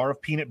carrying a jar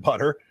of peanut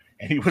butter,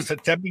 and he was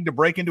attempting to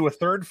break into a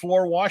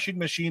third-floor washing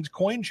machine's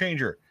coin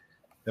changer.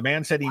 The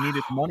man said he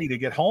needed money to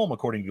get home,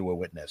 according to a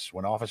witness.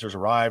 When officers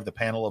arrived, the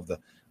panel of the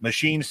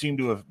machine seemed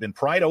to have been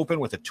pried open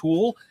with a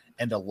tool,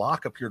 and a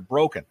lock appeared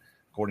broken,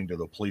 according to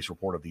the police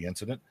report of the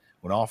incident.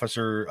 When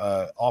officers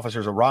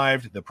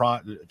arrived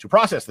to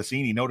process the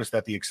scene, he noticed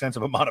that the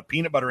extensive amount of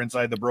peanut butter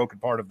inside the broken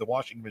part of the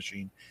washing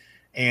machine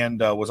and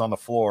was on the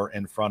floor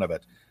in front of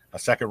it. A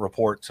second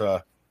report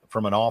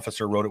from an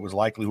officer wrote it was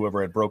likely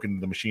whoever had broken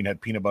into the machine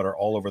had peanut butter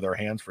all over their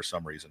hands for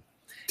some reason.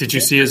 Did you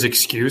see his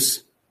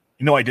excuse?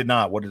 No, I did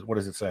not. What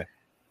does it say?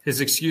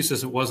 His excuse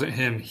is it wasn't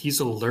him.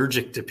 He's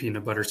allergic to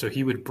peanut butter, so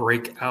he would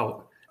break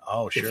out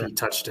if he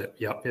touched it.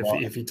 Yep,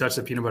 if he touched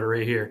the peanut butter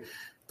right here.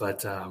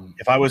 But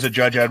if I was a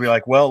judge, I'd be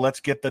like, well, let's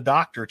get the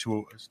doctor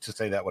to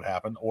say that would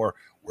happen, or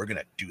we're going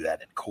to do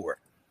that in court.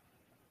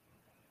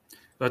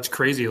 That's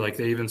crazy. Like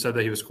they even said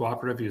that he was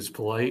cooperative, he was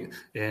polite,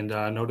 and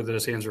noted that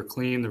his hands were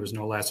clean. There was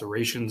no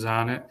lacerations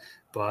on it.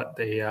 But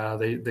I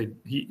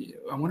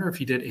wonder if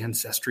he did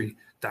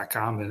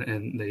Ancestry.com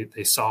and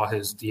they saw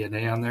his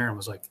DNA on there and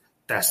was like,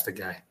 that's the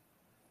guy.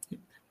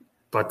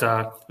 But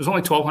it was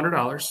only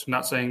 $1,200.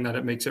 Not saying that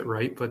it makes it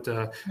right, but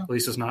at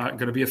least it's not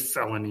going to be a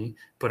felony.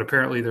 But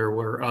apparently there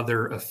were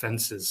other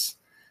offenses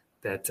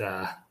that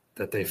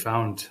they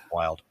found.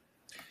 Wild.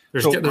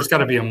 There's got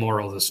to be a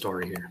moral of the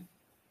story here.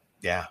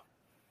 Yeah.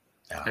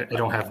 I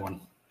don't have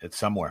one. It's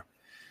somewhere.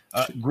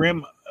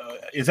 Grim,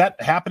 is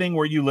that happening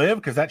where you live?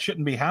 Because that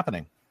shouldn't be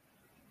happening.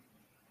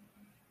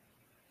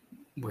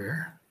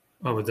 Where?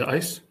 Oh, with the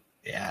ice?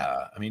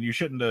 Yeah. I mean, you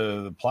shouldn't.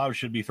 The plow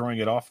should be throwing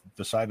it off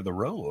the side of the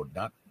road,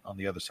 not on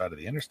the other side of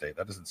the interstate.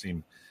 That doesn't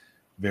seem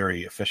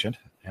very efficient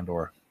and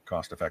or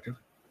cost effective.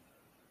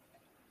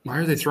 Why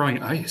are they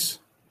throwing ice?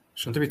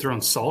 Shouldn't they be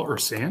throwing salt or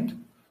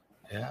sand?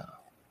 Yeah.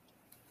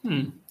 I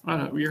don't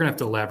know. You're going to have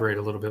to elaborate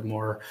a little bit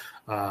more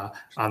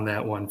on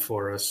that one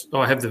for us. Oh,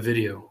 I have the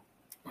video.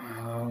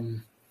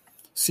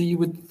 See, you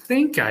would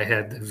think I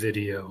had the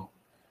video.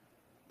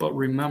 But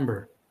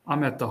remember,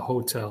 I'm at the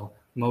hotel,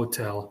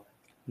 motel,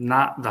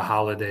 not the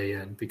Holiday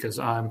Inn, because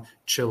I'm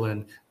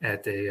chilling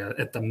at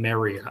the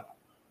Marriott.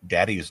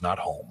 Daddy is not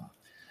home.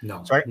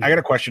 No. So I got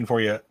a question for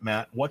you,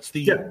 Matt. What's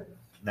the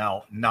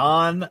now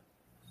non-fast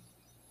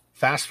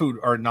food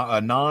or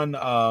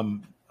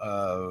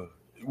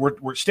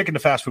we're sticking to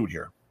fast food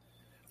here.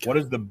 What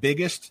is the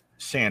biggest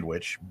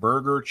sandwich,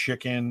 burger,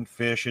 chicken,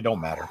 fish, it don't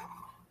matter.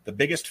 The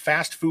biggest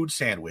fast food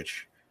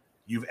sandwich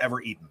you've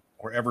ever eaten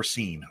or ever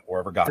seen or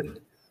ever gotten?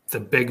 The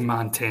Big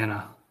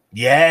Montana.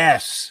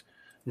 Yes.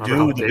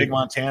 Remember Dude, the Big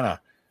Montana.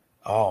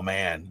 Oh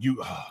man.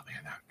 God.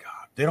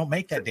 They don't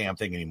make that damn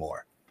thing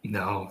anymore.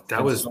 No,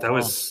 that was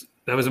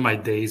in my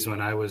days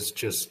when I was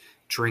just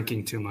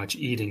drinking too much,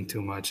 eating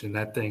too much, and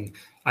that thing,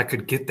 I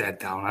could get that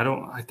down.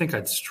 I think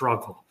I'd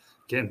struggle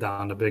getting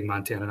down to Big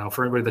Montana. Now,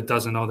 for anybody that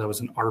doesn't know, that was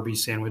an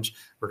Arby's sandwich.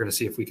 We're going to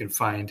see if we can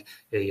find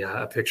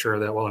a picture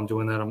of that while I'm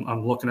doing that.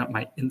 I'm looking at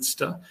my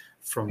Insta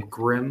from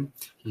Grim.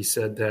 He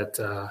said that.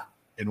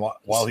 And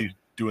while he's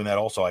doing that,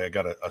 also, I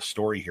got a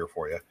story here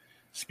for you.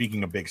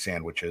 Speaking of big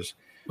sandwiches.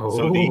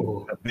 So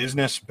the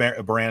business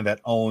brand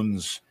that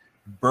owns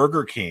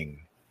Burger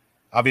King,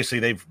 obviously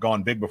they've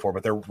gone big before,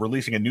 but they're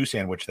releasing a new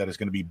sandwich that is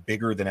going to be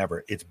bigger than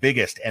ever. Its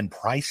biggest and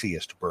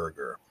priciest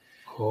burger.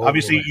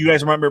 Obviously, you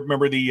guys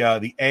remember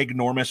the Egg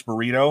Enormous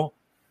burrito?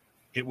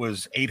 It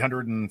was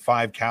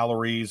 805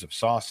 calories of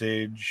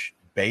sausage,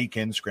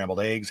 bacon,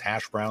 scrambled eggs,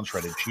 hash browns,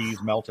 shredded cheese,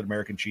 melted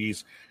American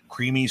cheese,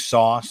 creamy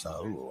sauce.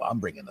 Oh, I'm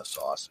bringing the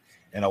sauce.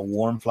 And a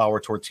warm flour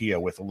tortilla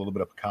with a little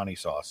bit of pecani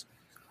sauce.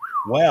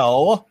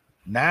 Well,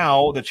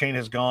 now the chain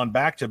has gone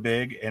back to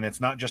big, and it's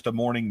not just a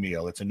morning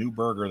meal. It's a new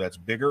burger that's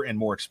bigger and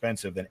more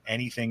expensive than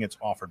anything it's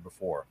offered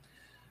before.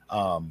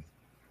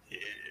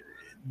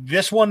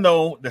 This one,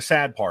 though, the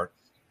sad part,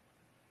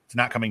 it's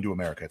not coming to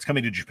America. It's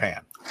coming to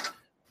Japan.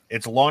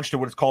 It's launched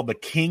at what is called the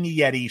King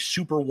Yeti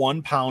Super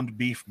 1-Pound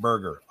Beef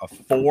Burger, a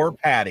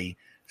 4-patty,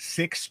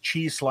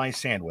 6-cheese slice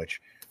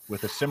sandwich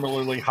with a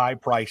similarly high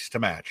price to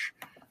match.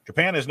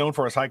 Japan is known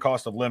for its high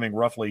cost of living,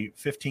 roughly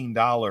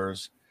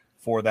 $15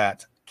 for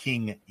that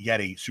King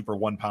Yeti Super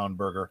 1-Pound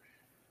Burger.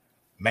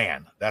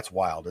 Man, that's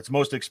wild. Its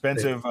most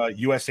expensive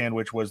U.S.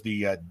 sandwich was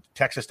the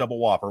Texas Double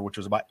Whopper, which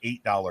was about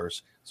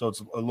 $8. So it's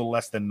a little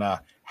less than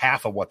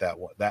half of what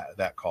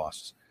that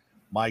costs.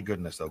 My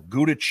goodness, though.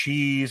 Gouda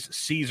cheese,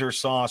 Caesar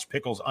sauce,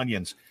 pickles,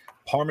 onions,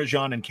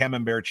 Parmesan, and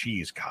Camembert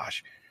cheese.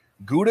 Gosh,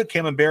 Gouda,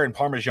 Camembert, and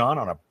Parmesan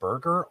on a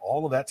burger,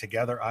 all of that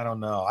together, I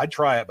don't know. I'd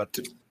try it, but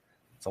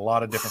it's a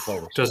lot of different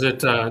flavors. Does it?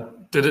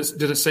 Did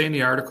it say in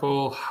the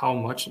article how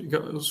much it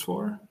goes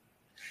for?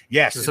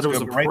 Yes, it said it was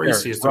the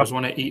priciest. There was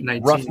one at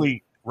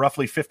 $8.19.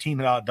 Roughly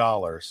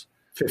 $15.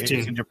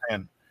 15 in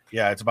Japan.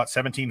 Yeah, it's about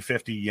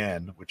 1750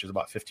 yen, which is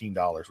about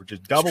 $15, which is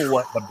double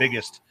what the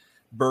biggest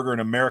burger in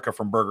America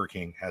from Burger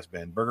King has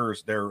been.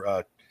 Burgers,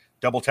 their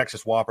double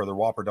Texas Whopper, their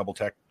Whopper double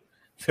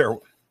their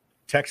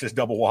Texas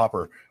double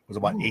Whopper was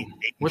about $8.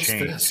 What's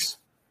this?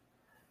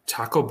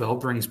 Taco Bell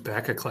brings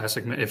back a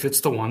classic. If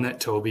it's the one that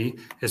Toby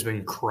has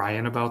been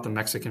crying about, the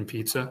Mexican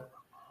pizza,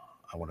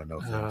 I want to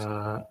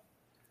know.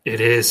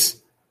 It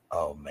is.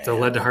 Oh man! The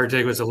led to heart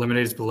attack was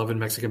eliminated his beloved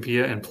Mexican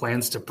pizza, and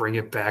plans to bring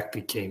it back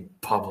became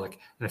public.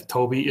 And if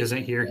Toby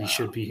isn't here, he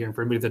should be here. And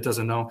for anybody that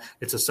doesn't know,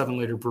 it's a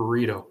 7-layer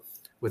burrito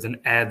with an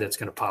ad that's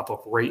going to pop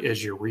up right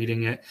as you're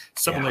reading it.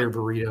 7-layer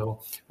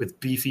burrito with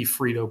beefy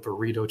Frito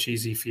burrito,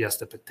 cheesy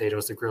Fiesta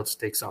potatoes, the grilled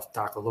steaks off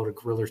taco, loaded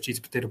grillers, cheesy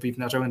potato beef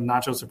nacho, and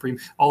nacho supreme.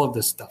 All of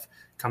this stuff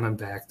coming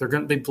back.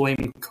 They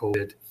blame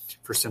COVID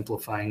for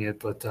simplifying it,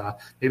 but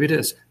maybe it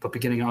is. But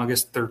beginning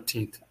August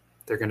 13th,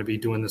 they're going to be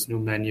doing this new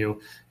menu,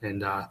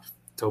 and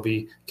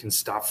Toby can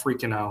stop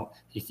freaking out.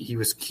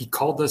 He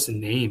called us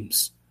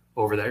names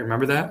over that.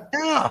 Remember that?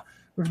 Yeah,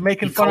 he was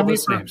making fun of me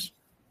for names.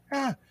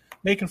 Yeah.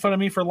 Making fun of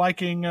me for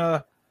liking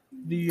the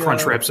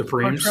Crunchwrap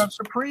Supremes. Crunchwrap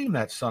Supreme,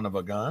 that son of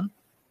a gun.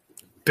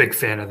 Big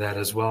fan of that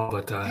as well.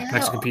 But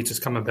Mexican pizza's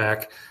coming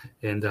back,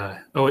 and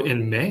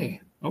in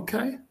May.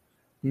 Okay,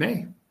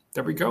 May.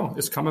 There we go.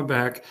 It's coming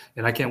back,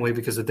 and I can't wait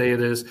because the day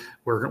it is,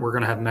 we're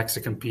going to have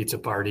Mexican pizza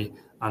party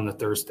on the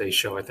Thursday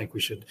show. I think we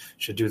should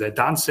do that.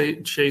 Don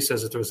Shea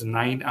says that there was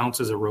 9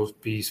 ounces of roast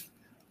beef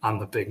on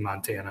the Big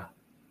Montana.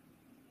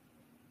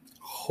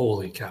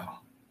 Holy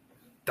cow!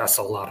 That's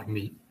a lot of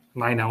meat.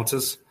 9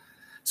 ounces.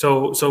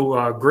 So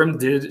Grim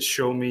did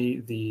show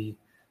me the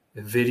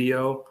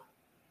video.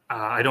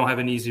 I don't have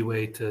an easy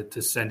way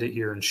to send it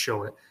here and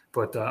show it,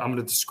 but I'm going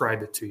to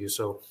describe it to you.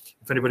 So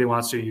if anybody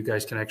wants to, you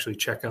guys can actually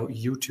check out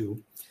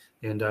YouTube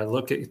and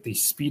look at the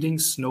speeding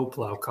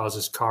snowplow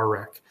causes car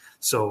wreck.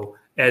 So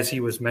as he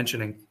was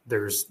mentioning,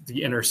 there's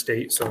the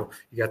interstate. So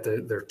you got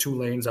there are 2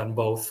 lanes on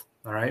both,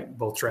 all right,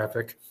 both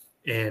traffic.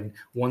 And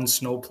one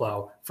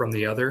snowplow from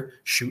the other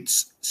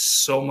shoots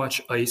so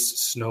much ice,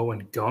 snow,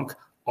 and gunk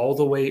all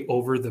the way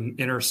over the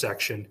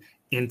intersection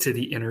into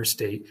the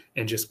interstate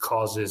and just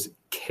causes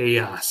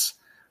chaos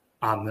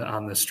on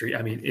the street.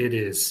 I mean, it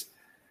is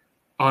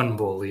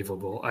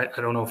unbelievable. I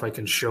don't know if I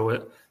can show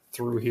it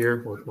through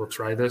here. We'll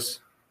try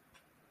this.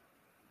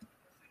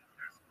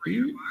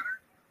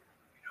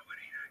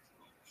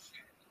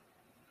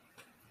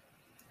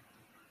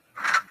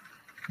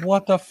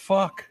 What the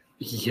fuck?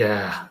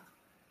 Yeah.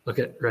 Look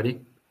at,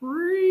 ready?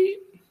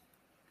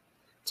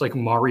 It's like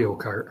Mario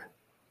Kart.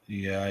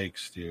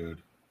 Yikes,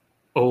 dude.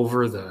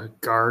 Over the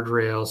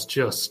guardrails,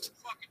 just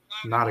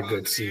not a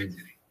good scene.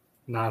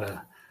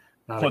 Not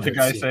what the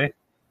guy say?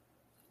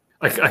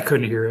 I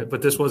couldn't hear it,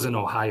 but this was in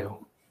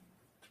Ohio.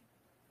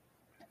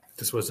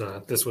 This was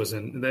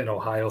in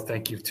Ohio.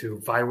 Thank you to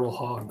Viral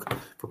Hog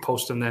for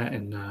posting that,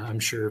 and I'm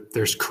sure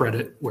there's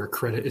credit where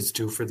credit is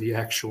due for the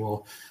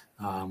actual.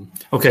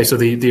 Okay, so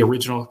the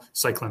original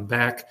cycling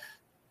back.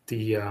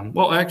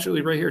 Well,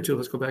 actually, right here too.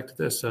 Let's go back to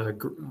this.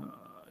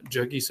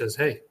 Juggy says,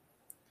 "Hey,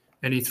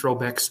 any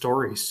throwback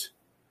stories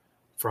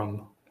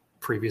from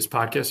previous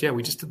podcasts?" Yeah,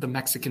 we just did the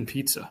Mexican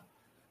pizza.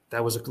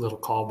 That was a little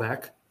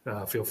callback.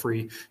 Feel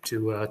free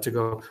to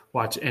go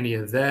watch any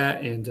of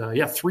that. And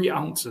 3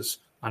 ounces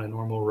on a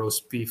normal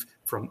roast beef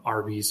from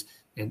Arby's,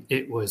 and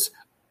it was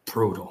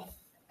brutal.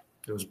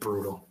 It was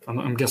brutal.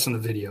 I'm guessing the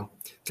video.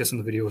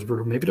 Was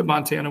brutal. Maybe the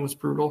Montana was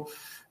brutal,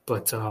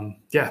 but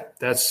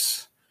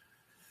that's.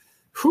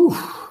 Whew,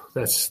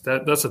 that's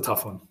a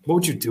tough one. What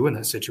would you do in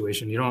that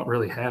situation? You don't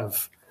really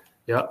have.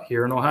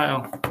 Here in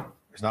Ohio,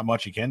 there's not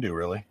much you can do,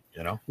 really.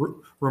 You know.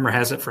 Rumor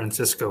has it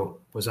Francisco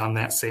was on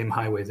that same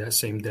highway that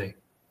same day.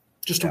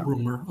 Just a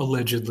rumor,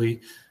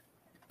 allegedly,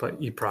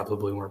 but you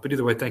probably weren't. But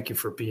either way, thank you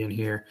for being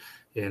here,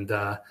 and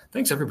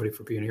thanks everybody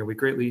for being here. We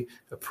greatly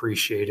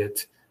appreciate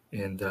it.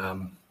 And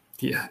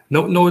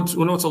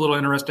it's a little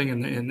interesting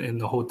in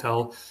the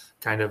hotel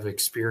kind of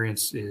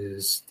experience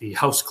is the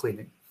house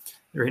cleaning.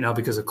 Right now,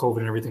 because of COVID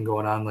and everything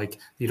going on, like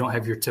you don't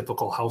have your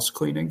typical house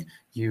cleaning.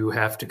 You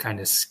have to kind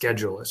of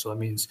schedule it. So that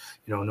means,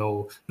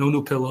 no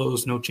new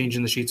pillows, no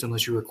changing the sheets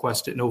unless you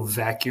request it, no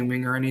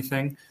vacuuming or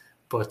anything.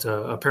 But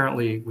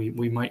apparently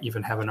we might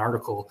even have an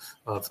article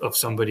of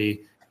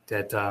somebody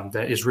that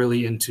is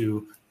really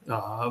into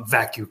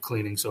vacuum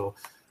cleaning. So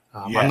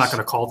yes. I'm not going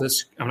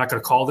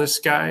to call this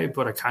guy,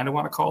 but I kind of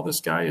want to call this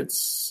guy.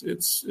 It's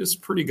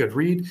pretty good.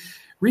 Read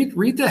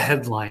the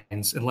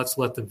headlines and let's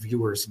let the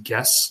viewers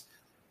guess.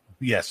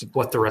 Yes.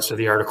 What the rest of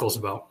the article's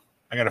about.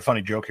 I got a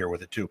funny joke here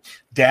with it, too.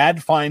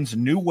 Dad finds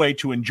new way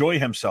to enjoy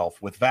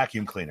himself with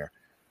vacuum cleaner.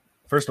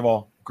 First of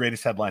all,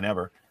 greatest headline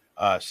ever.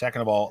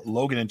 Second of all,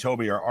 Logan and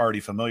Toby are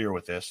already familiar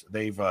with this.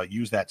 They've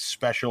used that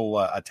special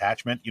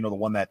attachment, the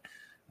one that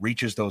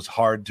reaches those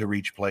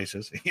hard-to-reach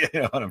places. You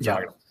know what I'm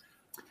talking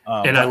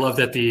about. And I love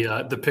that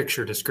the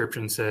picture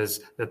description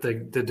says that the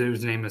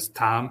dude's name is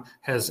Tom,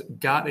 has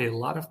got a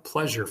lot of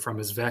pleasure from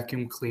his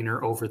vacuum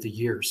cleaner over the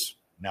years.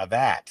 Now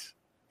that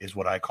is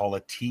what I call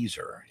a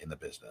teaser in the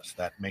business.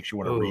 That makes you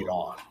want to read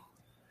on.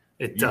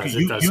 It does.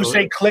 You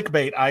say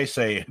clickbait, I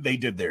say they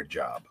did their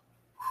job.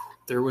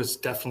 There was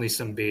definitely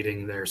some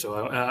baiting there.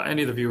 So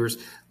any of the viewers,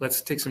 let's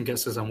take some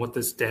guesses on what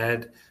this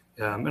dad,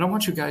 and I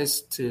want you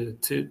guys to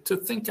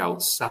think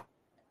outside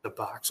the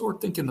box or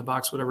think in the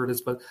box, whatever it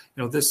is. But,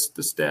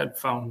 this dad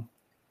found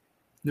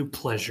new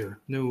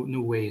pleasure,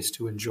 new ways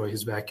to enjoy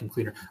his vacuum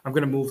cleaner. I'm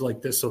going to move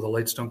like this so the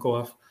lights don't go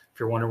off. If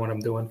you're wondering what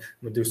I'm doing, I'm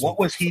going to do some. What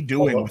was he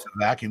doing with the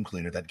vacuum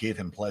cleaner that gave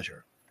him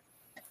pleasure?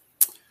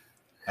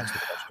 That's the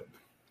question.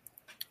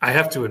 I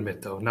have to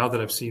admit, though, now that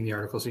I've seen the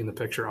article, seen the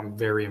picture, I'm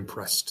very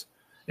impressed.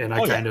 And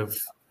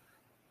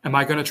am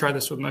I going to try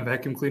this with my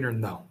vacuum cleaner?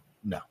 No,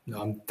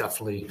 I'm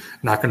definitely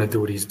not going to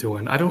do what he's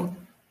doing. I don't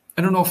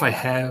know if I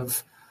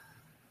have.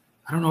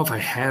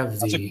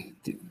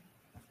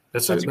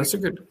 That's a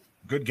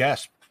good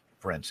guess,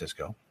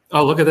 Francisco.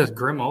 Oh, look at this.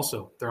 Grim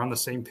also. They're on the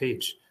same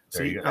page.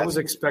 See, I was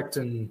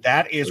expecting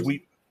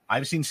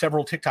I've seen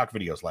several TikTok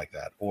videos like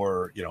that,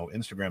 or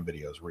Instagram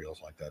videos, reels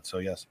like that. So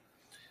yes,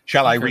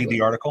 shall I read the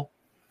article?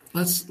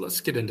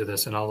 Let's get into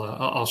this, and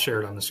I'll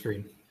share it on the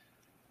screen.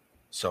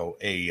 So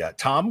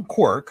Tom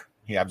Quirk,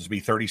 he happens to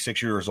be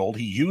 36 years old.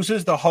 He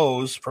uses the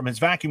hose from his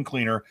vacuum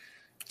cleaner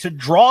to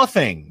draw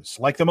things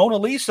like the Mona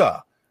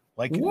Lisa,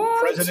 like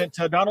President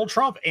Donald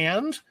Trump,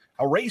 and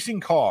a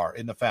racing car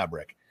in the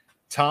fabric.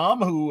 Tom,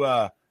 who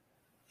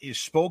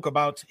spoke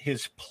about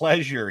his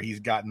pleasure he's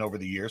gotten over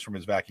the years from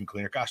his vacuum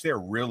cleaner. Gosh, they're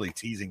really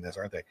teasing this,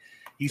 aren't they?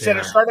 He said,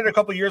 It started a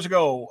couple years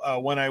ago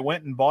when I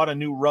went and bought a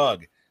new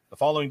rug. The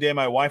following day,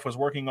 my wife was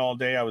working all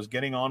day. I was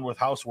getting on with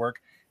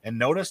housework and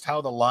noticed how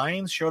the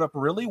lines showed up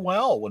really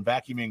well when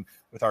vacuuming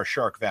with our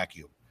Shark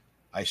vacuum.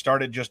 I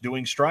started just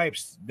doing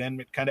stripes. Then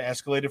it kind of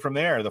escalated from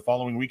there. The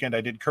following weekend, I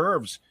did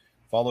curves,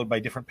 followed by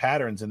different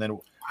patterns. And then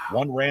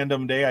one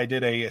random day, I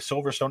did a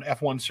Silverstone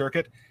F1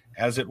 circuit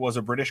as it was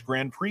a British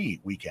Grand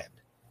Prix weekend.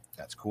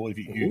 That's cool. If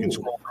you can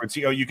scroll through and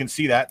see, you can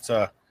see that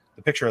the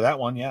picture of that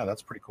one. Yeah,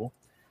 that's pretty cool.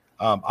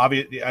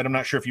 Obviously, I'm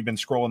not sure if you've been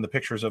scrolling the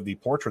pictures of the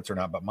portraits or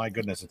not, but my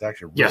goodness, it's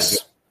actually really good.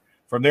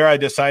 From there, I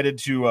decided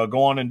to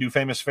go on and do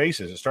famous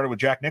faces. It started with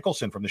Jack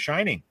Nicholson from The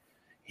Shining.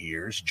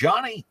 Here's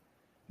Johnny.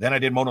 Then I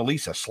did Mona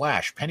Lisa,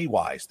 Slash,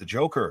 Pennywise, the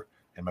Joker,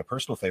 and my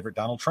personal favorite,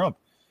 Donald Trump.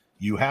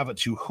 You have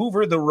to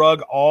hoover the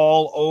rug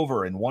all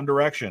over in one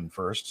direction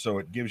first, so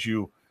it gives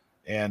you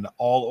an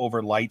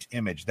all-over light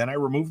image. Then I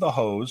remove the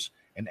hose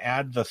and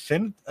add the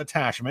thin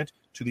attachment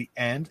to the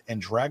end and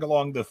drag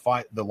along the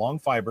long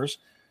fibers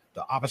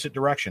the opposite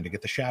direction to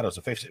get the shadows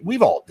of face.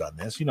 We've all done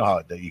this. You know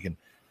how you can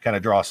kind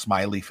of draw a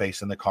smiley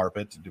face in the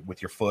carpet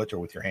with your foot or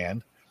with your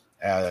hand.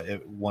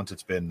 Once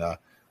it's been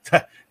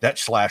that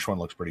Slash one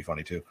looks pretty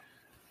funny too.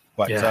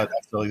 But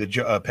that's really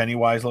the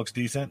Pennywise looks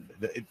decent.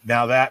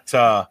 Now that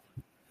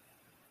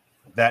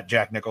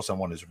Jack Nicholson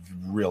one is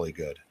really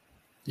good.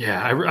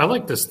 Yeah, I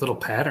like this little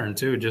pattern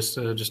too. Just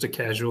a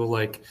casual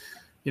like,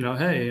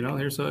 hey,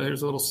 here's a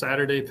little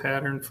Saturday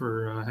pattern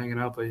for hanging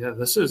out. But yeah,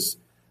 this is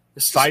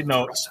side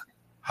note.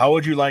 How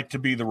would you like to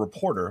be the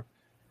reporter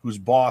whose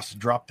boss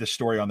dropped this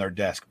story on their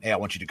desk? Hey, I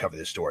want you to cover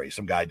this story.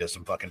 Some guy does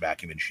some fucking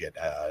vacuuming shit.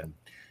 And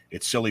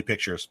it's silly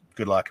pictures.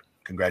 Good luck.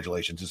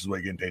 Congratulations. This is what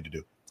you're getting paid to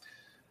do.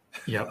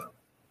 Yep.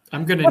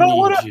 I'm going to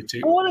need you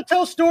to. I want to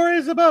tell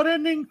stories about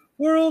ending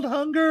world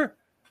hunger.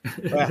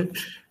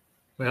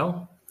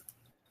 Well,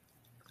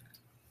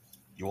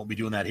 you won't be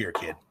doing that here,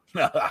 kid.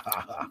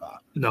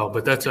 No,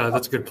 but that's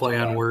a good play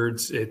on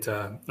words.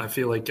 I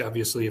feel like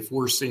obviously if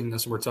we're seeing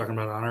this and we're talking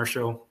about it on our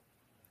show,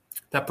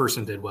 that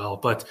person did well.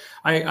 But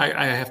I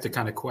have to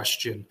kind of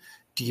question,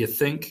 do you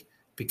think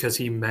because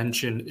he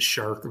mentioned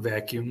Shark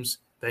vacuums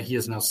that he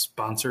is now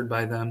sponsored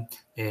by them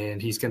and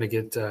he's going to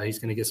get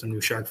some new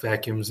Shark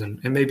vacuums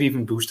and maybe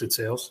even boosted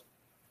sales?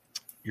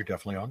 You're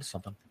definitely onto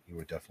something. You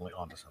were definitely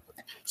onto something.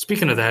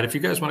 Speaking of that, if you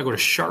guys want to go to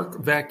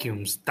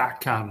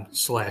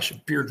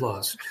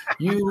sharkvacuums.com/beardlaws,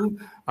 you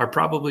are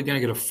probably going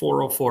to get a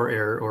 404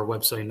 error or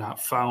website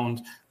not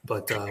found.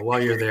 But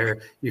while you're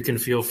there, you can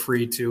feel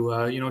free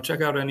to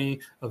check out any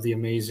of the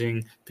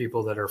amazing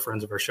people that are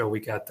friends of our show. We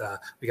got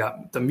the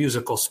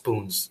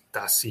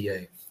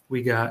musicalspoons.ca.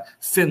 We got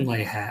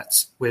Finlay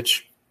hats,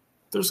 which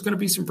there's going to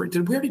be some.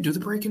 Did we already do the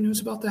breaking news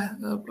about that?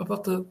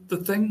 About the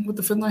thing with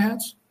the Finlay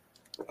hats?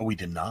 Oh, we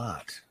did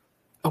not.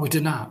 Oh, we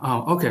did not.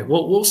 Oh, okay.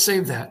 Well, we'll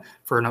save that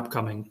for an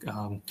upcoming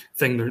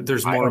thing.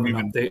 There's more of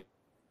an update.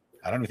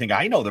 I don't even think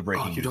I know the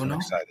breaking news. You don't know?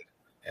 I'm excited.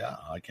 Yeah,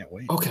 I can't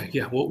wait. Okay,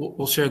 yeah,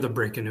 we'll share the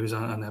breaking news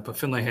on that. But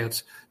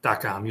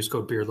FinlayHats.com, use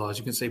code BeardLaws.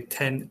 You can save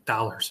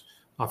 $10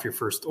 off your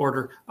first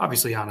order.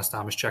 Obviously, Honest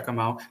Thomas, check them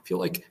out. If you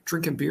like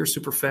drinking beer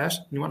super fast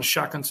and you want to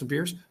shotgun some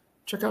beers,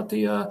 check out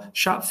the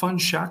Shot Fun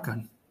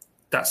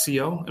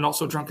Shotgun.co and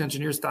also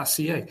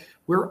drunkengineers.ca.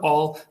 We're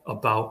all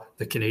about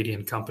the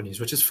Canadian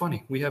companies, which is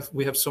funny. We have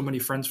so many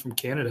friends from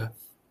Canada.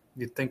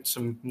 You'd think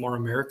some more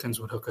Americans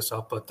would hook us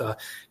up, but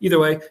either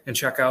way, and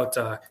check out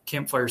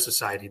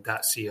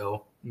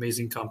campfiresociety.co.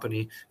 Amazing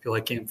company. If you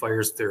like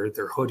campfires, their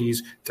hoodies,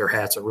 their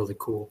hats are really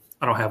cool.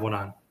 I don't have one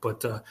on,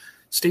 but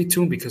stay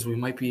tuned because we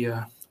might be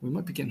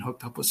getting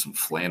hooked up with some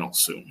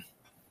flannels soon.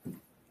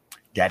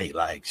 Daddy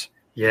likes.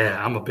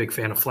 Yeah, I'm a big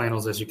fan of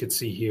flannels, as you can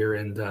see here,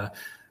 and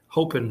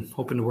hoping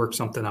to work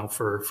something out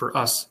for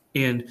us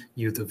and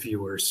you, the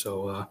viewers.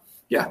 So.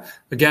 Yeah.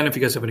 Again, if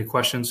you guys have any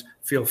questions,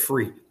 feel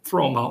free,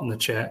 throw them out in the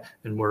chat,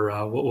 and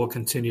we'll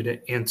continue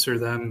to answer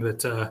them.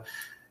 But I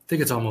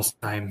think it's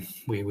almost time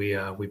we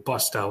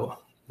bust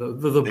out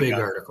the big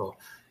article.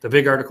 The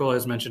big article,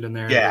 as mentioned in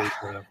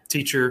there,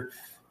 teacher.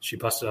 She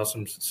busted out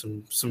some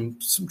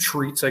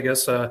treats, I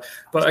guess. But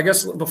I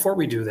guess before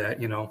we do that,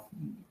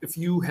 if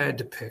you had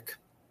to pick,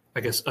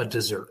 I guess, a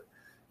dessert,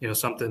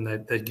 something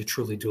that you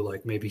truly do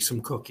like, maybe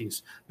some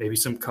cookies, maybe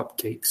some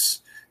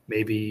cupcakes.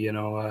 Maybe,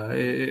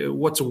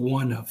 what's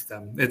one of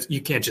them?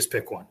 You can't just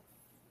pick one.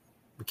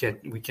 We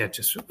can't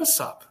just, what's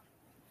up?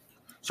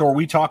 So are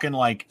we talking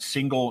like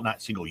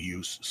not single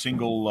use,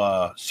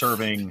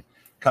 serving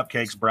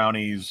cupcakes,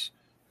 brownies,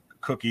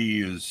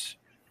 cookies,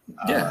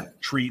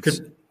 treats?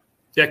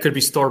 It could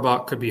be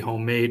store-bought, could be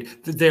homemade.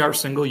 They are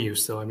single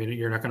use, though. I mean,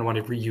 you're not going to want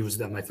to reuse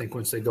them. I think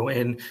once they go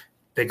in,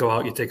 they go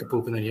out, you take a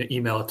poop, and then you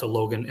email it to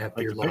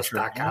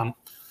Logan@beardlaws.com. Yeah.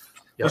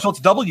 Yep. So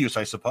it's double use,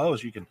 I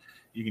suppose. You can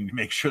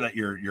make sure that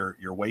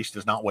your waste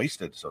is not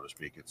wasted, so to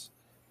speak. It's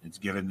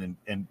given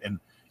and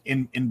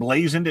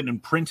emblazoned and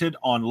imprinted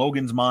on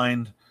Logan's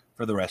mind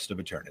for the rest of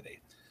eternity.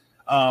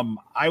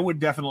 I would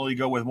definitely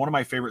go with one of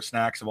my favorite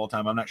snacks of all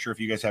time. I'm not sure if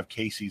you guys have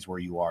Casey's where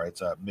you are. It's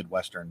a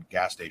Midwestern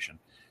gas station.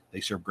 They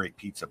serve great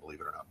pizza,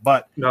 believe it or not.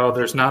 But no,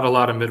 there's not a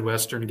lot of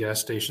Midwestern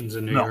gas stations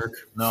in New York.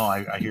 No,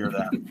 I hear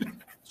that.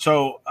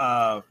 So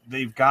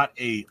they've got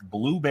a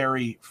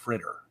blueberry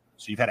fritter.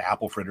 So you've had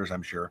apple fritters,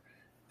 I'm sure.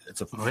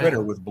 It's a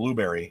fritter with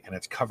blueberry, and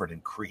it's covered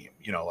in cream,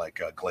 like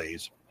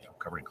glaze,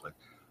 covered in cream.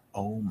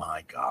 Oh,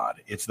 my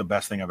God. It's the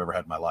best thing I've ever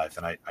had in my life,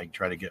 and I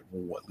try to get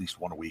at least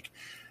one a week.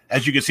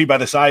 As you can see by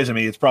the size of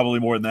me, it's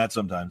probably more than that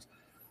sometimes.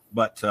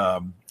 But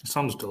it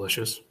sounds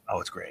delicious. Oh,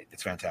 it's great.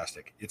 It's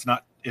fantastic. It's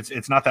not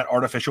that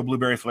artificial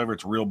blueberry flavor.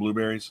 It's real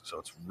blueberries, so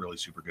it's really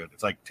super good.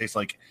 Tastes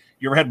like,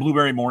 you ever had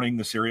Blueberry Morning,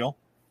 the cereal?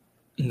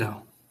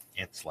 No.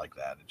 It's like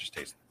that. It just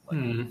tastes like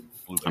blueberry.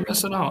 I'm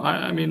missing out.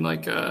 I mean,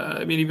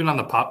 even on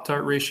the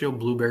Pop-Tart ratio,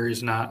 blueberry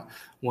is not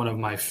one of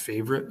my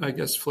favorite, I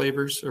guess,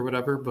 flavors or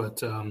whatever.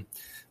 But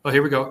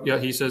here we go. Yeah,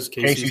 he says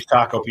Casey's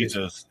Taco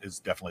Pizza is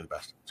definitely the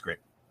best. It's great.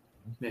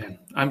 Man,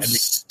 I'm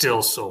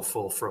still so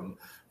full from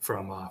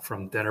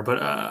dinner.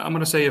 But I'm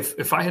going to say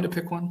if I had to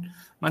pick one,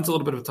 mine's a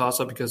little bit of a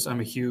toss-up because I'm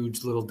a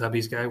huge Little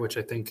Debbie's guy, which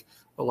I think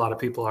a lot of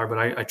people are. But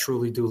I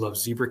truly do love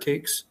zebra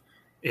cakes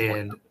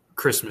and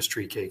Christmas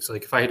tree cakes.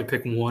 Like if I had to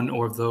pick one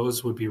or of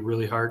those, would be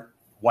really hard.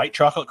 White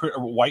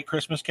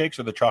Christmas cakes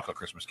or the chocolate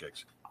Christmas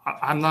cakes?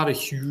 I'm not a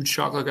huge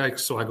chocolate guy,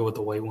 so I go with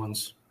the white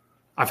ones.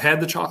 I've had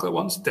the chocolate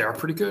ones. They are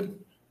pretty good.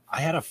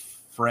 I had a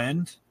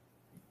friend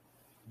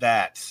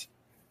that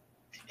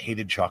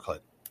hated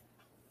chocolate.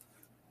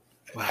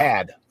 Wow.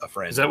 Had a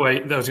friend. Is that why?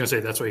 I was going to say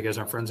that's why you guys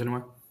aren't friends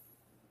anymore?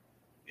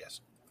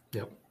 Yes.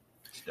 Yep.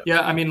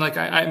 Yeah, I mean,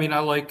 I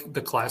like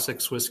the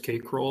classic Swiss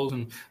cake rolls,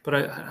 but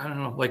I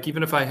don't know. Like,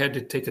 even if I had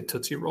to take a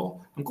Tootsie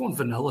Roll, I'm going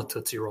vanilla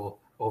Tootsie Roll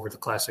over the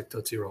classic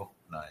Tootsie Roll.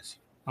 Nice.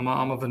 I'm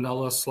a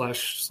vanilla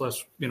slash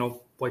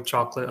white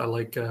chocolate.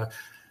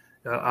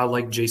 I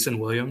like Jason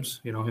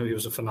Williams. He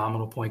was a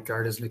phenomenal point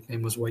guard. His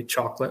nickname was White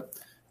Chocolate.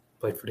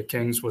 Played for the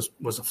Kings.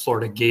 Was a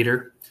Florida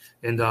Gator,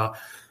 and I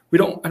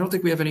don't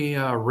think we have any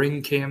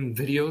ring cam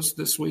videos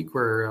this week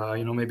where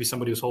maybe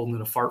somebody was holding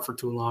in a fart for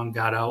too long,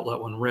 got out, let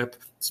one rip,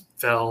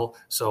 fell.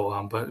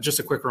 So, but just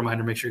a quick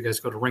reminder: make sure you guys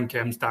go to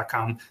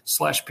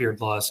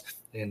ringcams.com/beardlaws,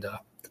 and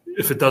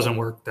if it doesn't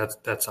work,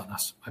 that's on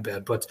us. My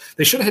bad. But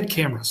they should have had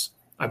cameras,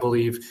 I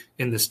believe,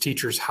 in this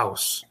teacher's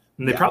house,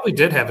 and they probably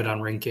did have it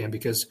on ring cam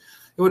because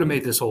it would have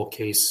made this whole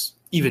case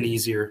even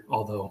easier.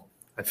 Although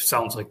it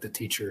sounds like the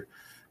teacher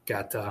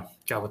got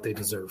what they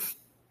deserve.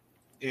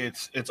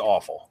 It's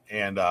awful,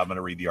 and I'm going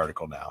to read the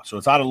article now. So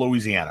it's out of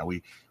Louisiana.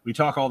 We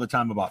talk all the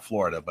time about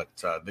Florida, but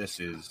this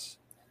is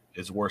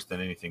worse than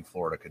anything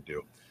Florida could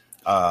do.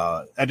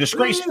 A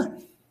disgraced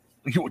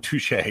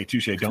touche.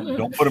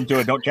 Don't put them to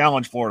it. Don't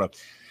challenge Florida.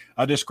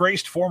 A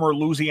disgraced former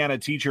Louisiana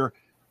teacher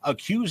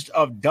accused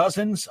of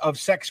dozens of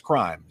sex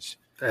crimes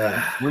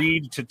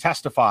agreed to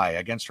testify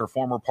against her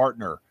former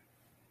partner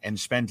and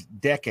spend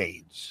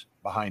decades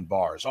behind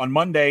bars. On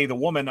Monday, the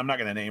woman, I'm not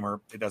going to name her.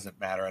 It doesn't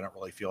matter. I don't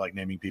really feel like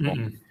naming people.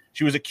 Mm-hmm.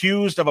 She was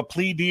accused of a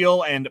plea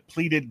deal and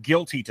pleaded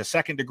guilty to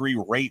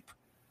second-degree rape,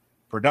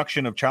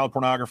 production of child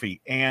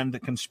pornography, and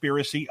the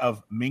conspiracy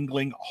of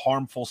mingling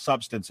harmful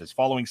substances.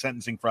 Following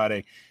sentencing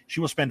Friday, she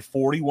will spend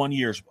 41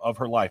 years of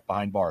her life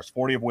behind bars,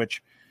 40 of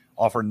which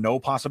offer no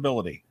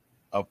possibility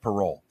of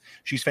parole.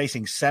 She's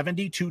facing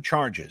 72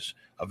 charges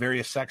of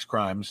various sex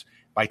crimes.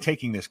 By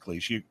taking this plea,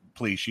 she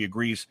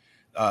agrees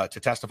to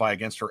testify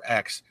against her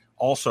ex,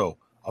 also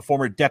a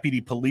former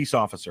deputy police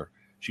officer.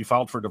 She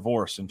filed for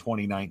divorce in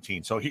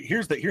 2019. So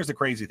here's the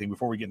crazy thing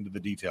before we get into the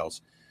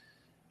details.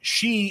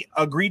 She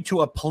agreed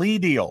to a plea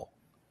deal,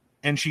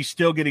 and she's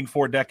still getting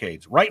 4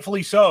 decades.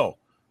 Rightfully so,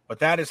 but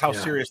that is how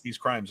serious these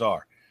crimes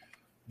are.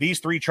 These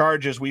 3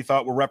 charges we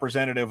thought were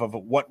representative of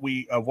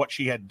what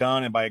she had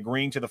done, and by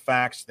agreeing to the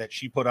facts that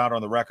she put out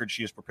on the record,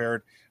 she has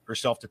prepared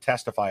herself to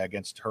testify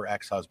against her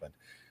ex-husband.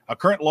 A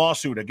current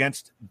lawsuit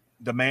against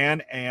the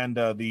man and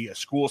the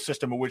school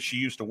system in which she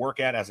used to work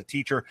at as a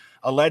teacher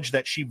alleged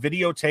that she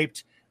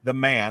videotaped the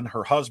man,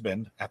 her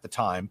husband at the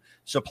time,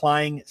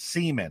 supplying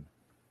semen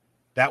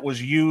that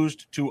was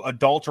used to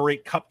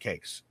adulterate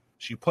cupcakes.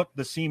 She put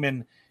the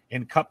semen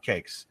in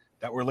cupcakes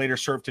that were later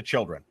served to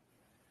children.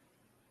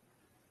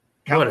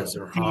 What is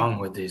wrong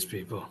with these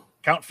people?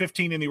 Count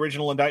 15 in the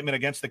original indictment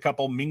against the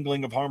couple,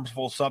 mingling of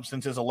harmful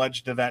substances,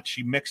 alleged that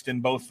she mixed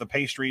in both the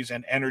pastries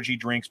and energy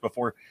drinks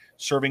before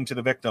serving to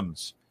the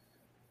victims.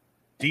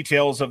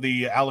 Details of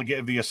the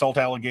assault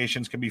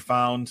allegations can be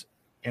found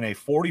in a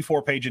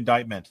 44-page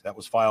indictment that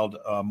was filed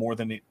more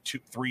than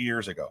 3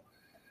 years ago.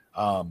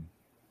 When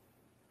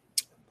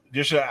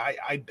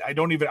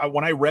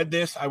I read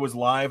this, I was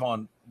live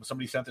on.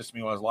 Somebody sent this to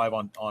me when I was live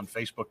on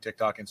Facebook,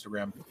 TikTok,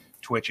 Instagram,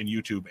 Twitch, and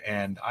YouTube,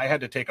 and I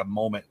had to take a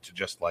moment to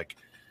just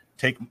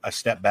take a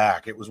step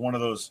back. It was one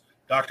of those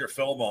Dr.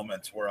 Phil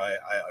moments where I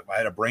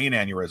had a brain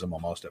aneurysm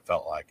almost. It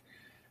felt like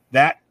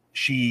that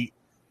she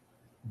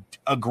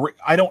agreed.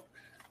 I don't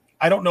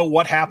know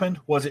what happened.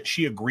 Was it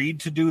she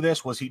agreed to do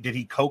this? Did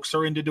he coax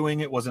her into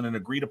doing it? Was it an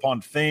agreed upon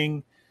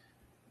thing?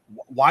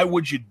 Why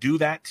would you do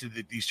that to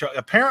these children?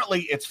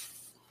 Apparently it's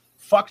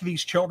fucked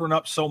these children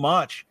up so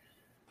much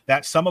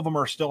that some of them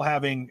are still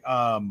having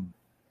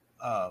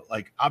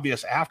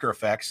obvious after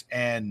effects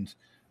and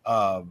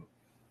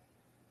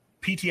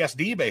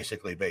PTSD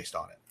basically based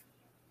on it.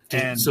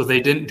 And so they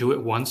didn't do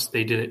it once;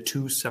 they did it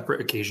 2 separate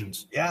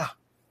occasions. Yeah.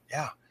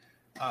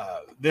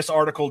 This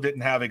article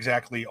didn't have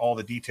exactly all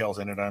the details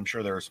in it. I'm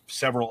sure there's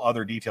several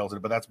other details in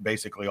it, but that's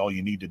basically all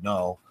you need to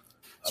know.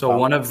 So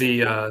one of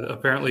the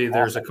apparently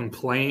there's a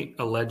complaint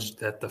alleged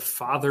that the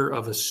father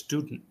of a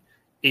student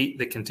ate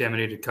the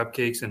contaminated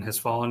cupcakes and has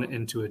fallen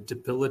into a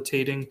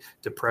debilitating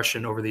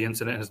depression over the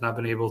incident and has not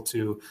been able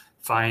to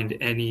find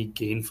any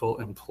gainful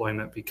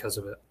employment because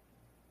of it.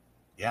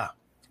 Yeah.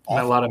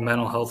 A lot of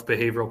mental health,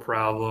 behavioral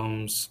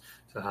problems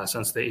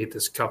since they ate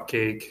this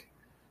cupcake.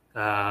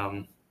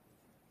 And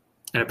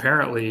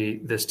apparently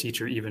this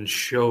teacher even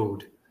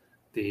showed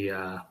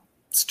the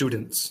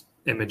students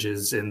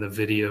images in the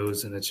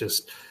videos, and it's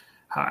just,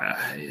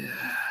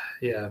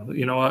 yeah,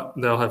 you know what?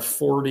 They'll have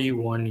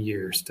 41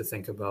 years to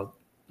think about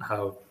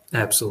how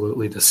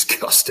absolutely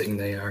disgusting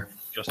they are.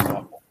 Just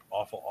awful,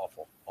 awful,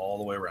 awful, all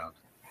the way around.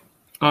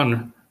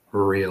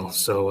 Unreal.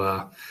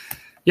 So,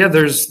 yeah,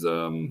 there's, I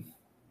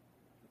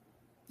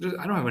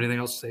don't have anything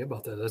else to say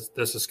about that.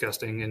 That's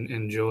disgusting. And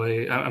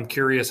enjoy. I'm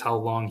curious how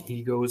long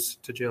he goes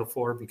to jail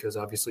for, because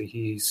obviously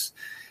he's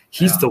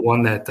the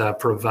one that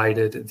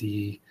provided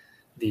the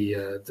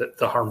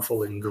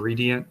harmful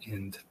ingredient,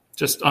 and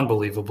just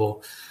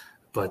unbelievable.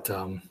 But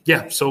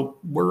yeah, so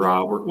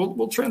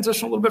we'll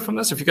transition a little bit from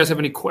this. If you guys have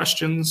any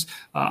questions,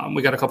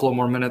 we got a couple of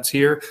more minutes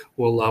here.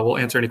 We'll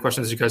answer any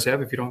questions you guys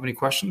have. If you don't have any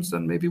questions,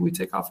 then maybe we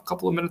take off a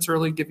couple of minutes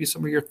early, give you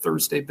some of your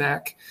Thursday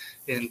back,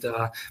 and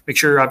make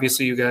sure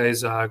obviously you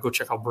guys go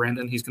check out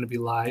Brandon. He's going to be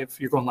live.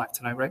 You're going live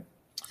tonight, right?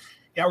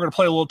 Yeah, we're going to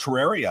play a little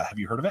Terraria. Have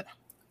you heard of it?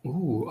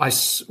 Ooh,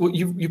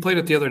 you played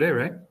it the other day,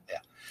 right? Yeah,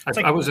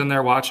 I was in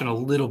there watching a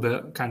little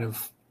bit, kind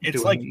of.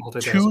 It's like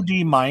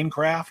 2D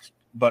Minecraft,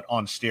 but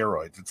on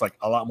steroids. It's like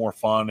a lot more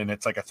fun, and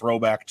it's like a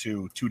throwback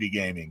to 2D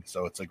gaming.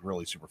 So it's like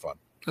really super fun.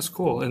 That's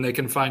cool. And they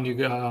can find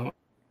you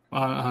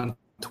on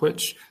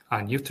Twitch,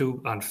 on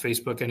YouTube, on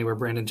Facebook, anywhere.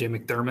 Brandon J.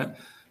 McDermott.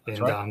 That's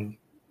and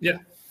right.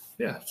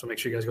 Yeah. So make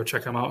sure you guys go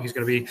check him out. He's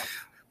going to be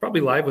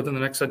probably live within the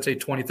next, I'd say,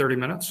 20, 30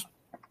 minutes.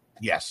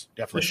 Yes,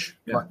 definitely.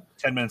 Yeah.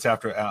 10 minutes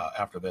after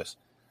this.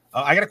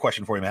 I got a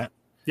question for you, Matt.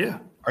 Yeah.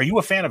 Are you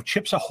a fan of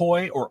Chips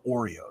Ahoy or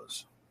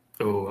Oreos?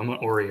 Oh, I'm an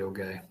Oreo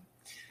guy.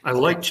 I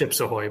like Chips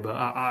Ahoy, but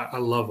I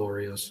love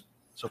Oreos.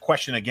 So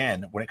question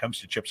again, when it comes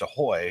to Chips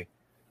Ahoy,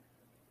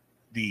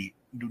 the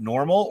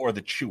normal or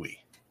the chewy?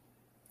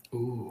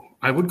 Ooh,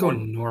 I would go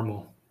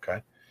normal.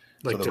 Okay.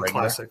 Like so the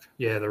classic.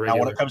 Yeah, the regular.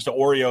 Now, when it comes to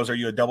Oreos, are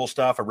you a double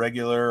stuff, a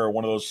regular, or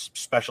one of those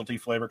specialty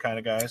flavor kind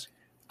of guys?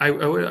 I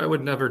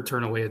would never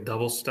turn away a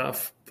double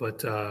stuff,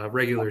 but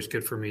regular is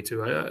good for me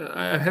too.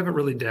 I haven't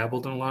really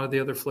dabbled in a lot of the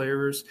other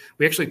flavors.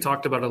 We actually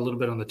talked about it a little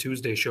bit on the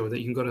Tuesday show that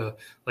you can go to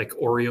like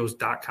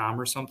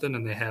Oreos.com or something,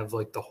 and they have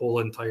like the whole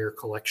entire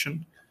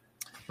collection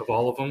of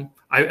all of them.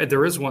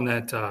 There is one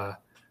that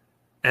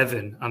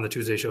Evan on the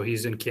Tuesday show,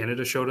 he's in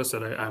Canada, showed us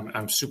that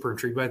I'm super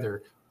intrigued by.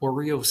 Their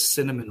Oreo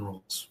cinnamon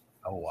rolls.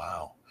 Oh,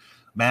 wow.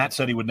 Matt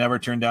said he would never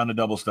turn down the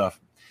double stuff.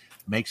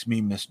 Makes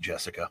me miss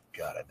Jessica.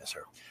 God, I miss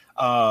her.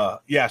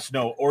 Yes,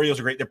 no, Oreos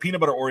are great. The peanut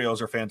butter Oreos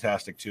are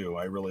fantastic too.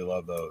 I really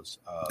love those.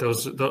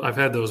 I've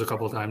had those a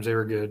couple of times. They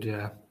were good.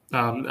 Yeah.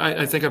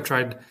 I think I've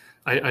tried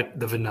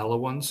the vanilla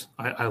ones.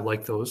 I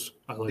like those.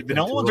 I like the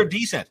vanilla ones are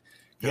decent.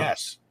 Yeah.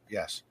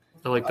 Yes.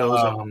 I like those.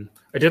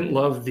 I didn't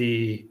love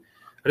the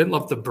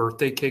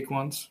birthday cake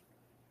ones.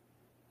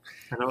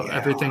 I know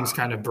everything's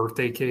kind of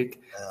birthday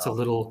cake. Yeah. It's a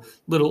little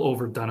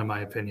overdone in my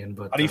opinion.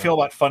 But how do you feel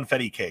about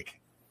funfetti cake,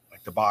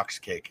 like the box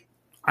cake?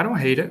 I don't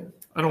hate it.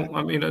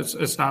 I mean,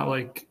 it's not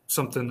like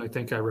something I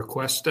think I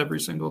request every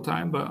single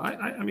time, but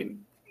I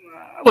mean,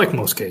 I like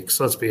most cakes.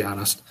 Let's be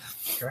honest.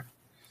 Okay.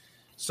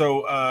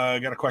 So I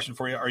got a question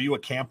for you. Are you a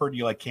camper? Do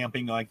you like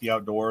camping, like the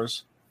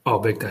outdoors? Oh,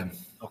 big time.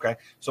 Okay.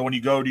 So when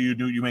you go, do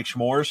you make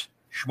s'mores?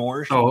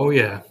 S'mores? Oh,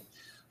 yeah.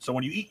 So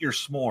when you eat your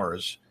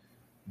s'mores,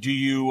 do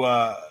you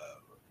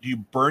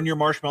burn your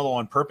marshmallow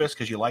on purpose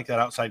because you like that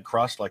outside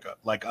crust, like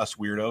us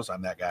weirdos?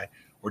 I'm that guy.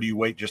 Or do you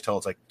wait just till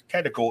it's like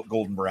kind of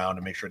golden brown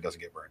and make sure it doesn't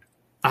get burned?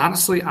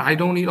 Honestly, I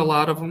don't eat a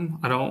lot of them.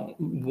 I don't.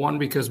 One,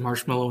 because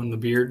marshmallow in the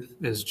beard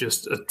is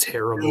just a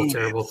terrible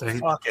thing.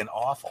 Fucking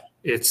awful.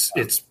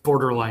 It's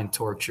borderline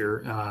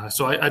torture.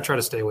 So I try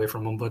to stay away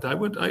from them. But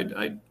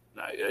I'd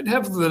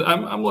have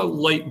I'm a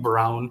light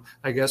brown,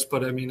 I guess.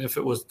 But I mean, if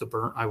it was the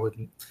burnt, I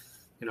wouldn't.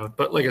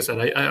 But like I said,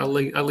 I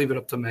leave it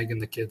up to Meg and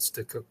the kids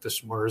to cook the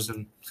s'mores,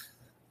 and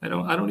I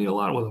don't eat a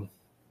lot with them.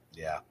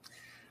 Yeah,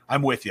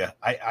 I'm with you.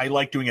 I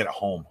like doing it at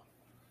home,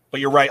 but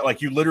you're right.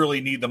 Like you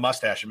literally need the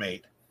mustache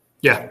mate.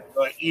 Yeah.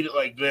 Eat it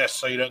like this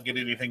so you don't get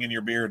anything in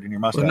your beard and your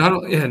mustache.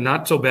 Well,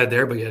 not so bad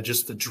there, but yeah,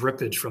 just the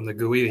drippage from the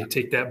gooey. You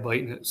take that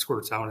bite and it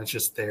squirts out and it's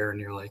just there and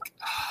you're like.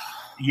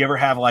 You ever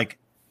have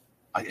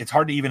it's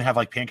hard to even have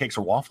like pancakes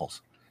or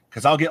waffles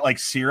because I'll get like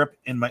syrup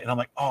and I'm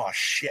like, oh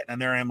shit.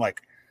 And there I am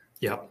like.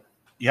 Yeah.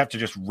 You have to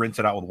just rinse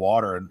it out with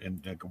water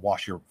and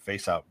wash your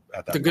face out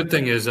at that. The good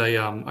thing is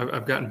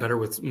I've gotten better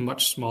with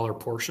much smaller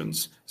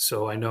portions.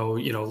 So I know,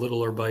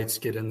 littler bites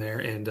get in there.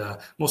 And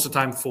most of the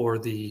time for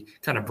the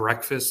kind of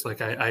breakfast,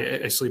 like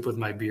I sleep with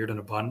my beard in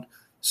a bun.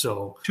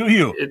 So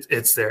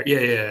it's there.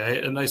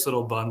 Yeah. A nice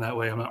little bun. That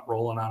way I'm not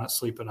rolling on it,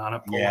 sleeping on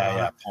it.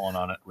 Pulling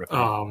on it,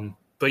 ripping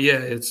But yeah,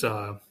 it's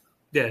at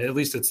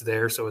least it's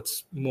there, so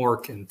it's more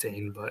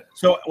contained. But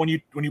so when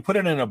you put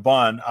it in a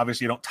bun,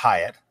 obviously you don't tie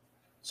it.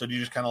 So do you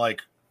just kind of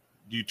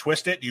do you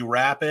twist it? Do you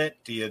wrap it?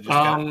 Do you just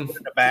kind of put it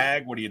in a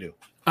bag? What do you do?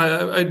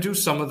 I do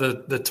some of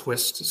the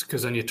twists,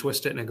 because then you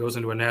twist it and it goes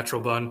into a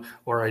natural bun,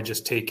 or I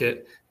just take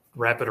it,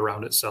 wrap it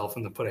around itself,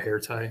 and then put a hair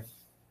tie.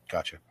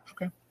 Gotcha.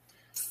 Okay.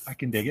 I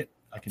can dig it.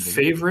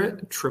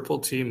 Favorite Triple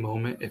T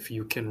moment, if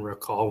you can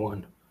recall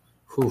one.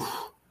 Whew,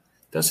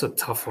 that's a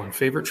tough one.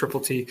 Favorite Triple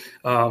T.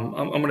 I'm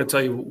going to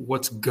tell you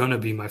what's going to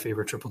be my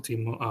favorite Triple T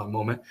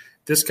moment.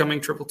 This coming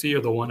Triple T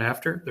or the one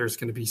after, there's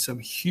going to be some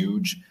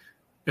huge,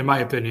 in my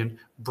opinion,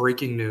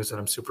 breaking news that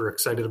I'm super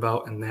excited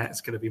about, and that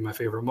is going to be my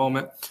favorite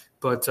moment.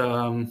 But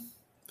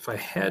if I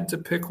had to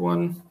pick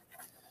one,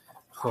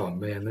 oh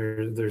man,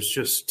 there's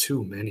just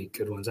too many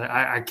good ones.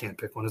 I can't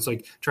pick one. It's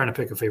like trying to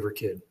pick a favorite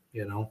kid,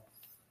 you know?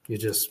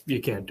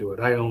 You can't do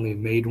it. I only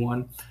made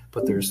one,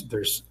 but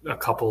there's a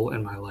couple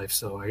in my life,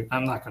 so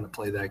I'm not going to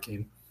play that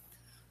game.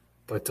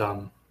 But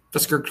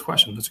that's a good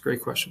question. That's a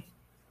great question.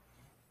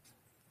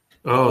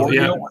 Oh, Oreo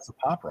yeah. with the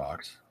Pop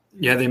Rocks.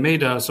 Yeah, they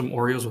made some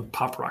Oreos with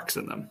Pop Rocks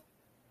in them.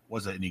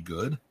 Was it any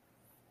good?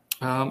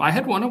 I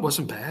had one. It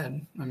wasn't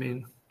bad. I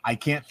mean, I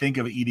can't think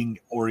of eating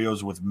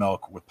Oreos with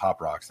milk with Pop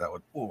Rocks. That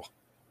would. Oh.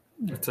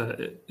 It's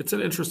an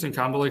interesting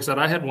combo. Like I said,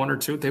 I had one or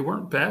two. They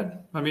weren't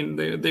bad. I mean,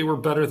 they were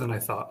better than I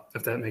thought,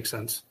 if that makes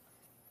sense.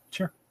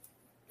 Sure.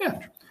 Yeah.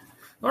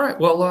 All right.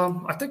 Well,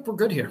 I think we're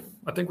good here.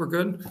 I think we're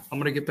good. I'm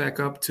going to get back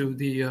up to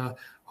the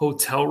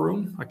hotel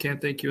room. I can't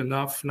thank you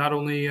enough. Not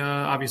only,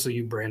 obviously,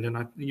 you, Brandon.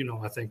 I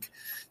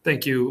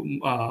thank you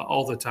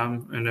all the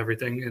time and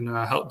everything, and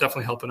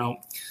definitely helping out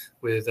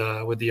with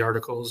the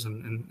articles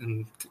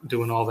and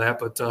doing all that.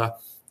 But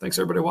thanks,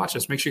 everybody, watching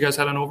us. Make sure you guys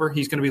head on over.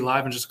 He's going to be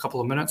live in just a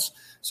couple of minutes.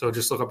 So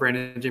just look up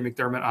Brandon J.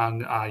 McDermott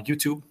on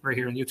YouTube, right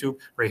here on YouTube,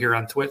 right here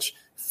on Twitch,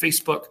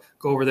 Facebook.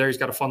 Go over there. He's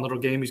got a fun little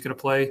game he's going to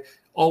play.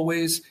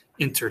 Always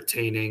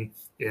entertaining.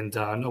 And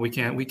no, we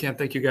can't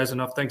thank you guys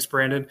enough. Thanks,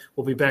 Brandon.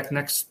 We'll be back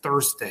next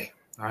Thursday.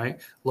 All right.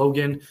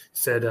 Logan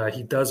said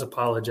he does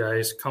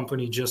apologize.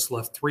 Company just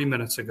left 3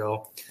 minutes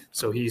ago.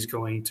 So he's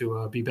going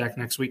to be back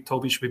next week.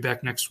 Toby should be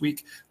back next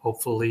week.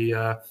 Hopefully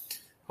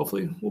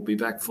we'll be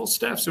back full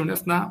staff soon.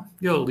 If not,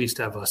 you'll at least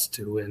have us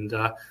too. And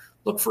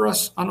look for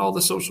us on all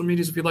the social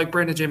medias. If you like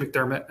Brandon J.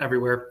 McDermott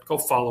everywhere, go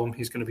follow him.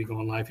 He's going to be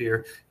going live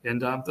here.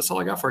 And that's all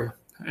I got for you.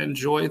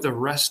 Enjoy the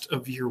rest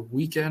of your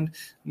weekend.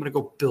 I'm going to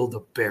go build a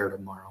bear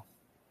tomorrow.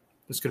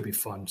 It's going to be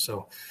fun.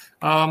 So,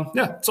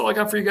 that's all I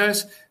got for you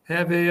guys.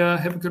 Have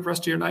a good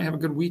rest of your night. Have a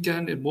good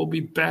weekend. And we'll be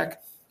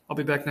back. I'll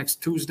be back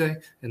next Tuesday,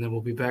 and then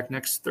we'll be back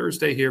next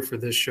Thursday here for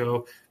this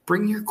show.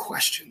 Bring your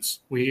questions.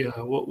 We're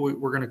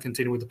going to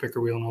continue with the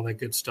picker wheel and all that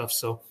good stuff.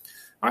 So, all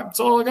right,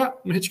 that's all I got.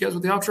 I'm going to hit you guys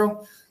with the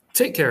outro.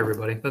 Take care,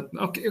 everybody.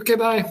 Okay,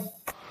 bye.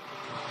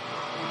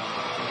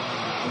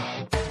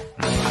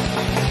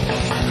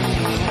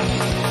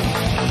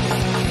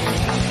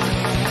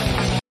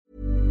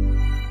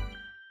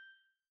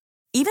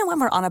 Even when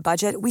we're on a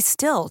budget, we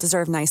still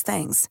deserve nice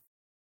things.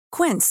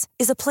 Quince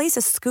is a place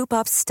to scoop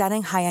up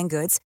stunning high-end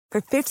goods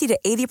for 50 to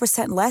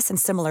 80% less than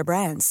similar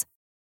brands.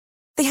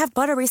 They have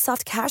buttery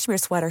soft cashmere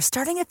sweaters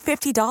starting at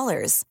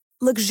 $50,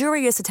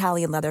 luxurious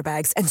Italian leather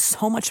bags, and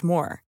so much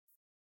more.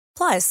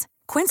 Plus,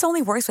 Quince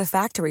only works with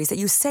factories that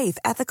use safe,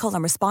 ethical,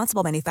 and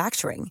responsible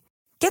manufacturing.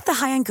 Get the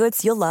high-end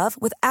goods you'll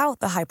love without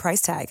the high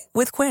price tag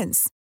with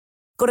Quince.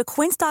 Go to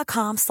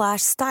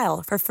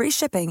quince.com/style for free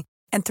shipping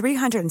and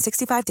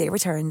 365-day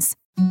returns.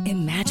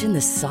 Imagine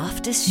the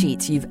softest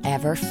sheets you've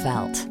ever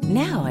felt.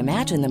 Now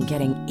imagine them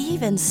getting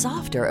even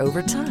softer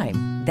over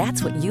time.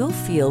 That's what you'll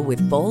feel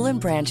with Boll &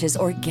 Branch's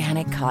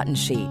organic cotton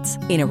sheets.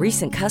 In a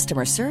recent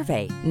customer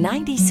survey,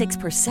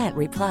 96%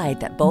 replied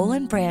that Boll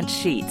 & Branch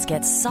sheets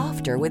get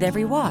softer with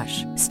every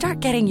wash. Start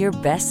getting your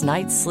best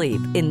night's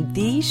sleep in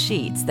these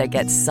sheets that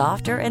get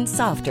softer and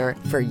softer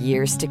for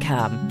years to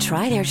come.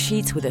 Try their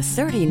sheets with a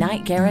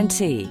 30-night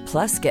guarantee.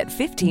 Plus, get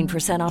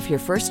 15% off your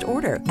first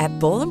order at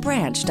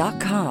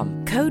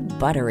bollandbranch.com. Code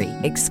BUTTERY.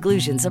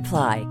 Exclusions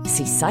apply.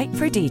 See site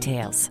for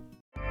details.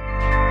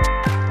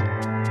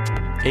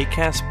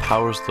 Acast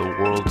powers the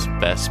world's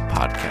best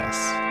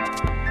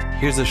podcasts.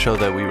 Here's a show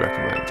that we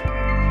recommend.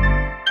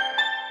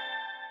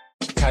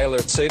 Kayla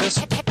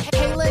Itsinas.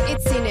 Kayla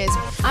Itsinas.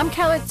 I'm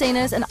Kayla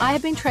Itsinas, and I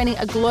have been training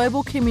a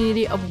global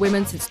community of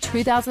women since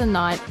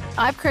 2009.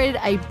 I've created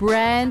a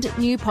brand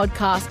new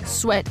podcast,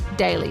 Sweat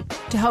Daily,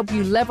 to help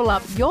you level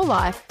up your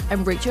life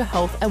and reach your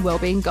health and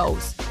well-being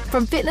goals.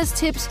 From fitness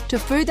tips to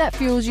food that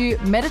fuels you,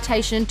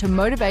 meditation to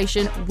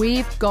motivation,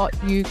 we've got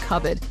you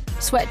covered.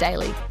 Sweat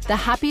Daily, the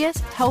happiest,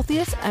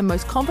 healthiest, and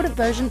most confident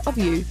version of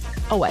you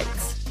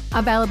awaits.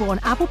 Available on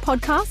Apple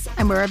Podcasts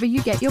and wherever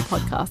you get your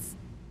podcasts.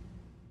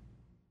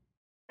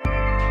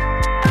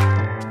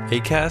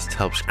 Acast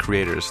helps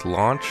creators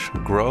launch,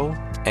 grow,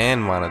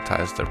 and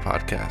monetize their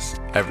podcasts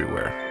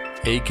everywhere.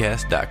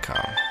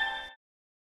 Acast.com.